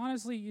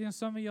honestly, you know,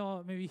 some of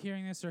y'all may be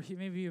hearing this, or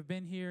maybe you've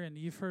been here and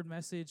you've heard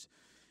message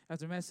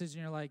after message,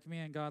 and you're like,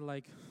 man, God,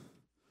 like,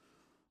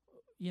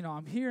 you know,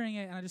 I'm hearing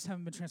it, and I just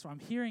haven't been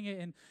transformed. I'm hearing it,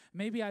 and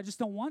maybe I just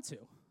don't want to.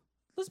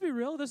 Let's be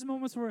real. There's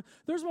moments where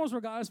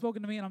God has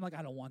spoken to me, and I'm like,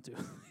 I don't want to.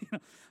 You know,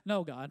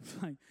 no, God,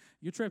 like,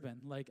 you're tripping.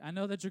 Like, I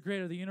know that you're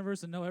creator of the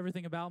universe and know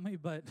everything about me,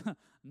 but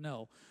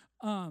no.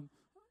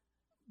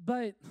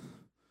 But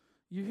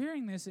you're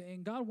hearing this,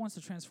 and God wants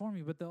to transform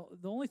you, but the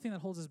only thing that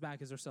holds us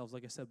back is ourselves,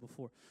 like I said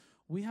before.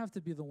 We have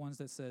to be the ones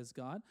that says,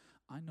 God,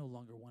 I no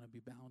longer want to be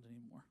bound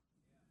anymore.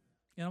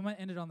 And I'm going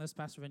to end it on this.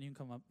 Pastor Van, you can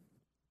come up.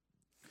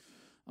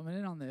 I'm going to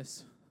end on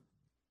this.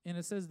 And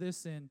it says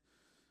this in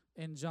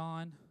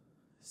John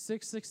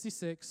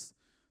 6:66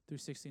 through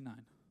 69.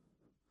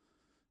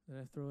 Did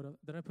I throw it up?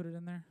 Did I put it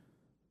in there?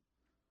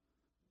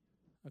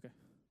 Okay.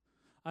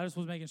 I just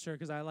was making sure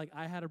because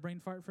I had a brain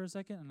fart for a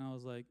second, and I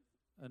was like,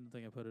 I don't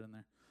think I put it in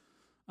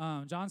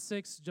there. John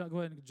 6, go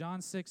ahead. John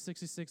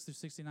 6:66 through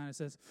 69. It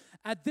says,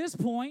 at this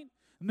point,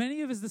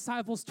 many of his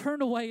disciples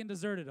turned away and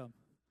deserted him.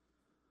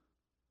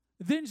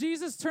 Then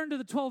Jesus turned to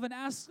the 12 and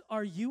asked,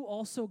 are you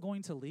also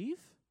going to leave?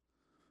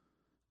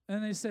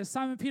 And they said,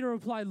 Simon Peter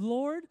replied,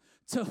 Lord,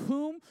 to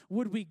whom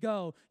would we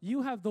go?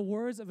 You have the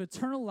words of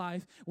eternal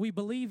life. We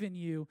believe in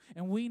you,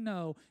 and we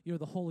know you're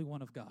the Holy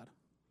One of God.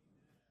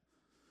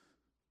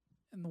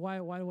 And why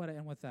would I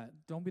end with that?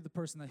 Don't be the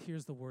person that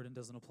hears the word and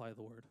doesn't apply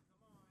the word.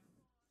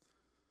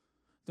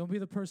 Don't be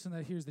the person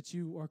that hears that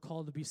you are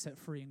called to be set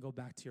free and go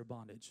back to your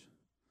bondage.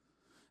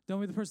 Don't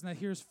be the person that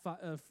hears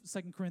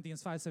 2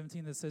 Corinthians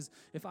 5:17 that says,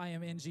 if I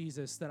am in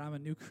Jesus, that I'm a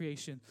new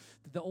creation,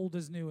 that the old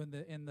is new and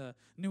the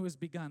new has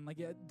begun. Like,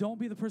 don't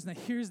be the person that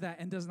hears that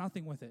and does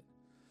nothing with it.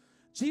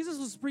 Jesus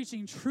was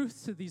preaching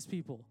truth to these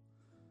people.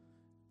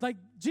 Like,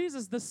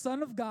 Jesus, the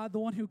Son of God, the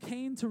one who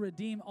came to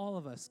redeem all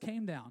of us,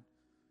 came down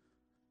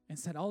and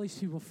set all these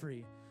people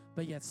free,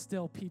 but yet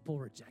still people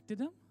rejected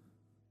him?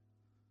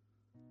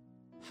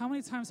 How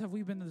many times have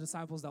we been the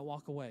disciples that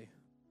walk away?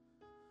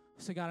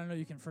 Say, God, I know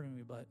you can free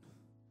me, but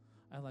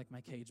I like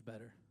my cage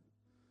better.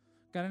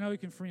 God, I know you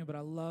can free me, but I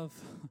love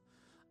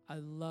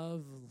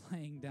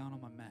laying down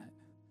on my mat.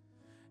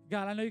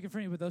 God, I know you can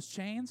free me, but those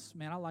chains,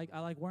 man, I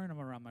like wearing them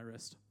around my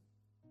wrist.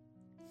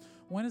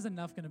 When is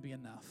enough going to be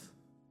enough?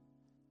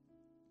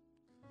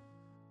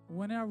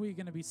 When are we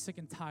going to be sick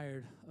and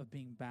tired of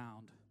being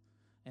bound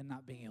and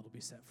not being able to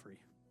be set free?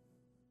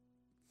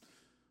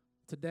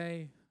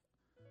 Today,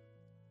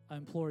 I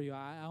implore you,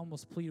 I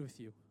almost plead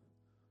with you,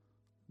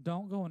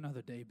 don't go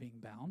another day being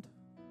bound.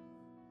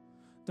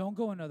 Don't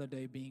go another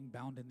day being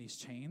bound in these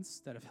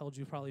chains that have held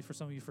you probably for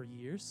some of you for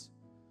years.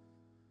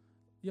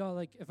 Y'all,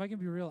 like, if I can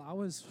be real, I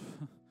was,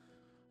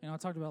 I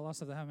talked about a lot of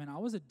stuff that happened. I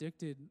was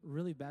addicted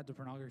really bad to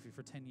pornography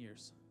for 10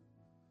 years.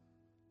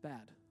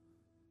 Bad.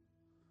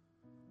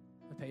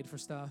 I paid for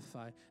stuff.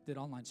 I did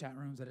online chat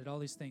rooms. I did all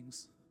these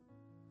things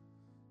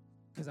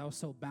because I was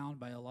so bound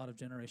by a lot of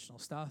generational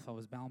stuff. I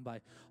was bound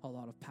by a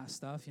lot of past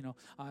stuff. You know,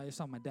 I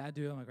saw my dad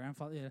do it, my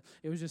grandfather. You know,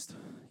 it was just,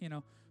 it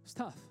was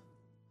tough.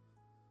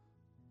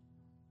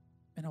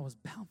 And I was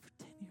bound for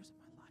 10 years of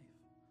my life.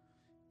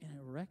 And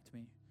it wrecked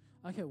me.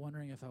 I kept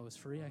wondering if I was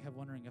free. I kept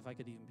wondering if I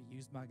could even be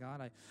used by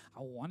God. I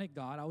wanted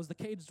God. I was the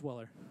cage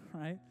dweller,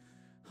 right?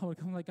 I would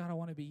come like, God, I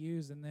want to be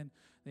used. And then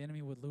the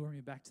enemy would lure me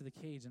back to the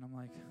cage. And I'm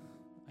like,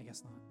 I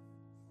guess not.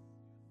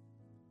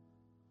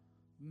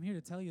 I'm here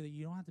to tell you that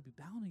you don't have to be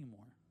bound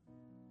anymore.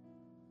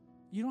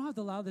 You don't have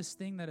to allow this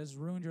thing that has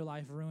ruined your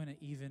life ruin it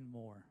even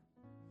more.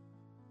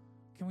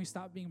 Can we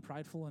stop being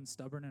prideful and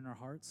stubborn in our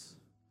hearts?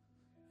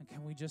 And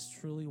can we just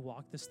truly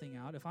walk this thing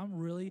out? If I'm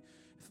going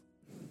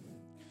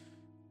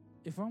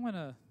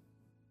to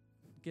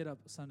get up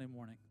Sunday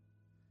morning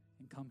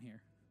and come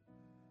here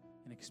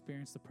and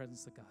experience the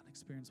presence of God,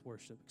 experience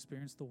worship,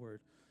 experience the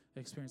word,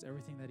 experience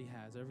everything that he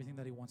has, everything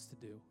that he wants to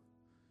do,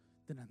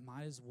 then I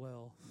might as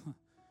well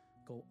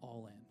go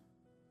all in.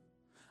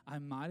 I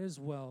might as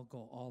well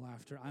go all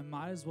after. I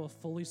might as well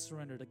fully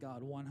surrender to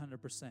God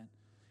 100%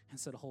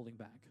 instead of holding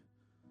back,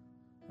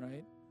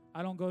 right?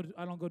 I don't go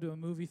to a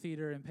movie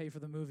theater and pay for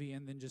the movie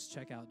and then just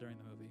check out during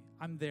the movie.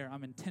 I'm there.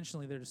 I'm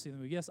intentionally there to see the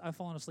movie. Yes, I've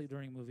fallen asleep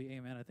during a movie.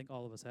 Amen. I think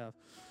all of us have.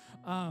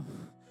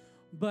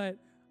 But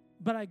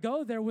I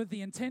go there with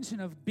the intention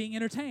of being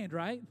entertained,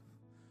 right?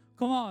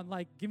 Come on,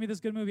 like, give me this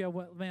good movie.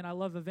 I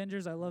love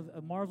Avengers. I love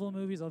Marvel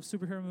movies. I love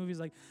superhero movies.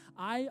 Like,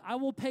 I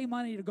will pay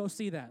money to go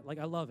see that. Like,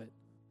 I love it.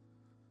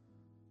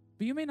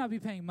 But you may not be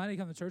paying money to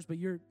come to church, but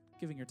you're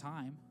giving your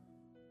time.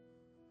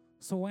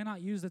 So why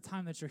not use the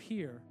time that you're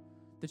here,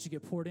 that you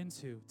get poured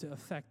into, to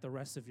affect the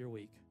rest of your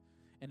week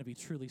and to be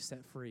truly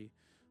set free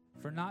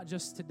for not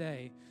just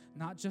today,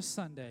 not just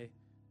Sunday,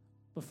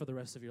 but for the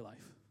rest of your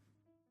life.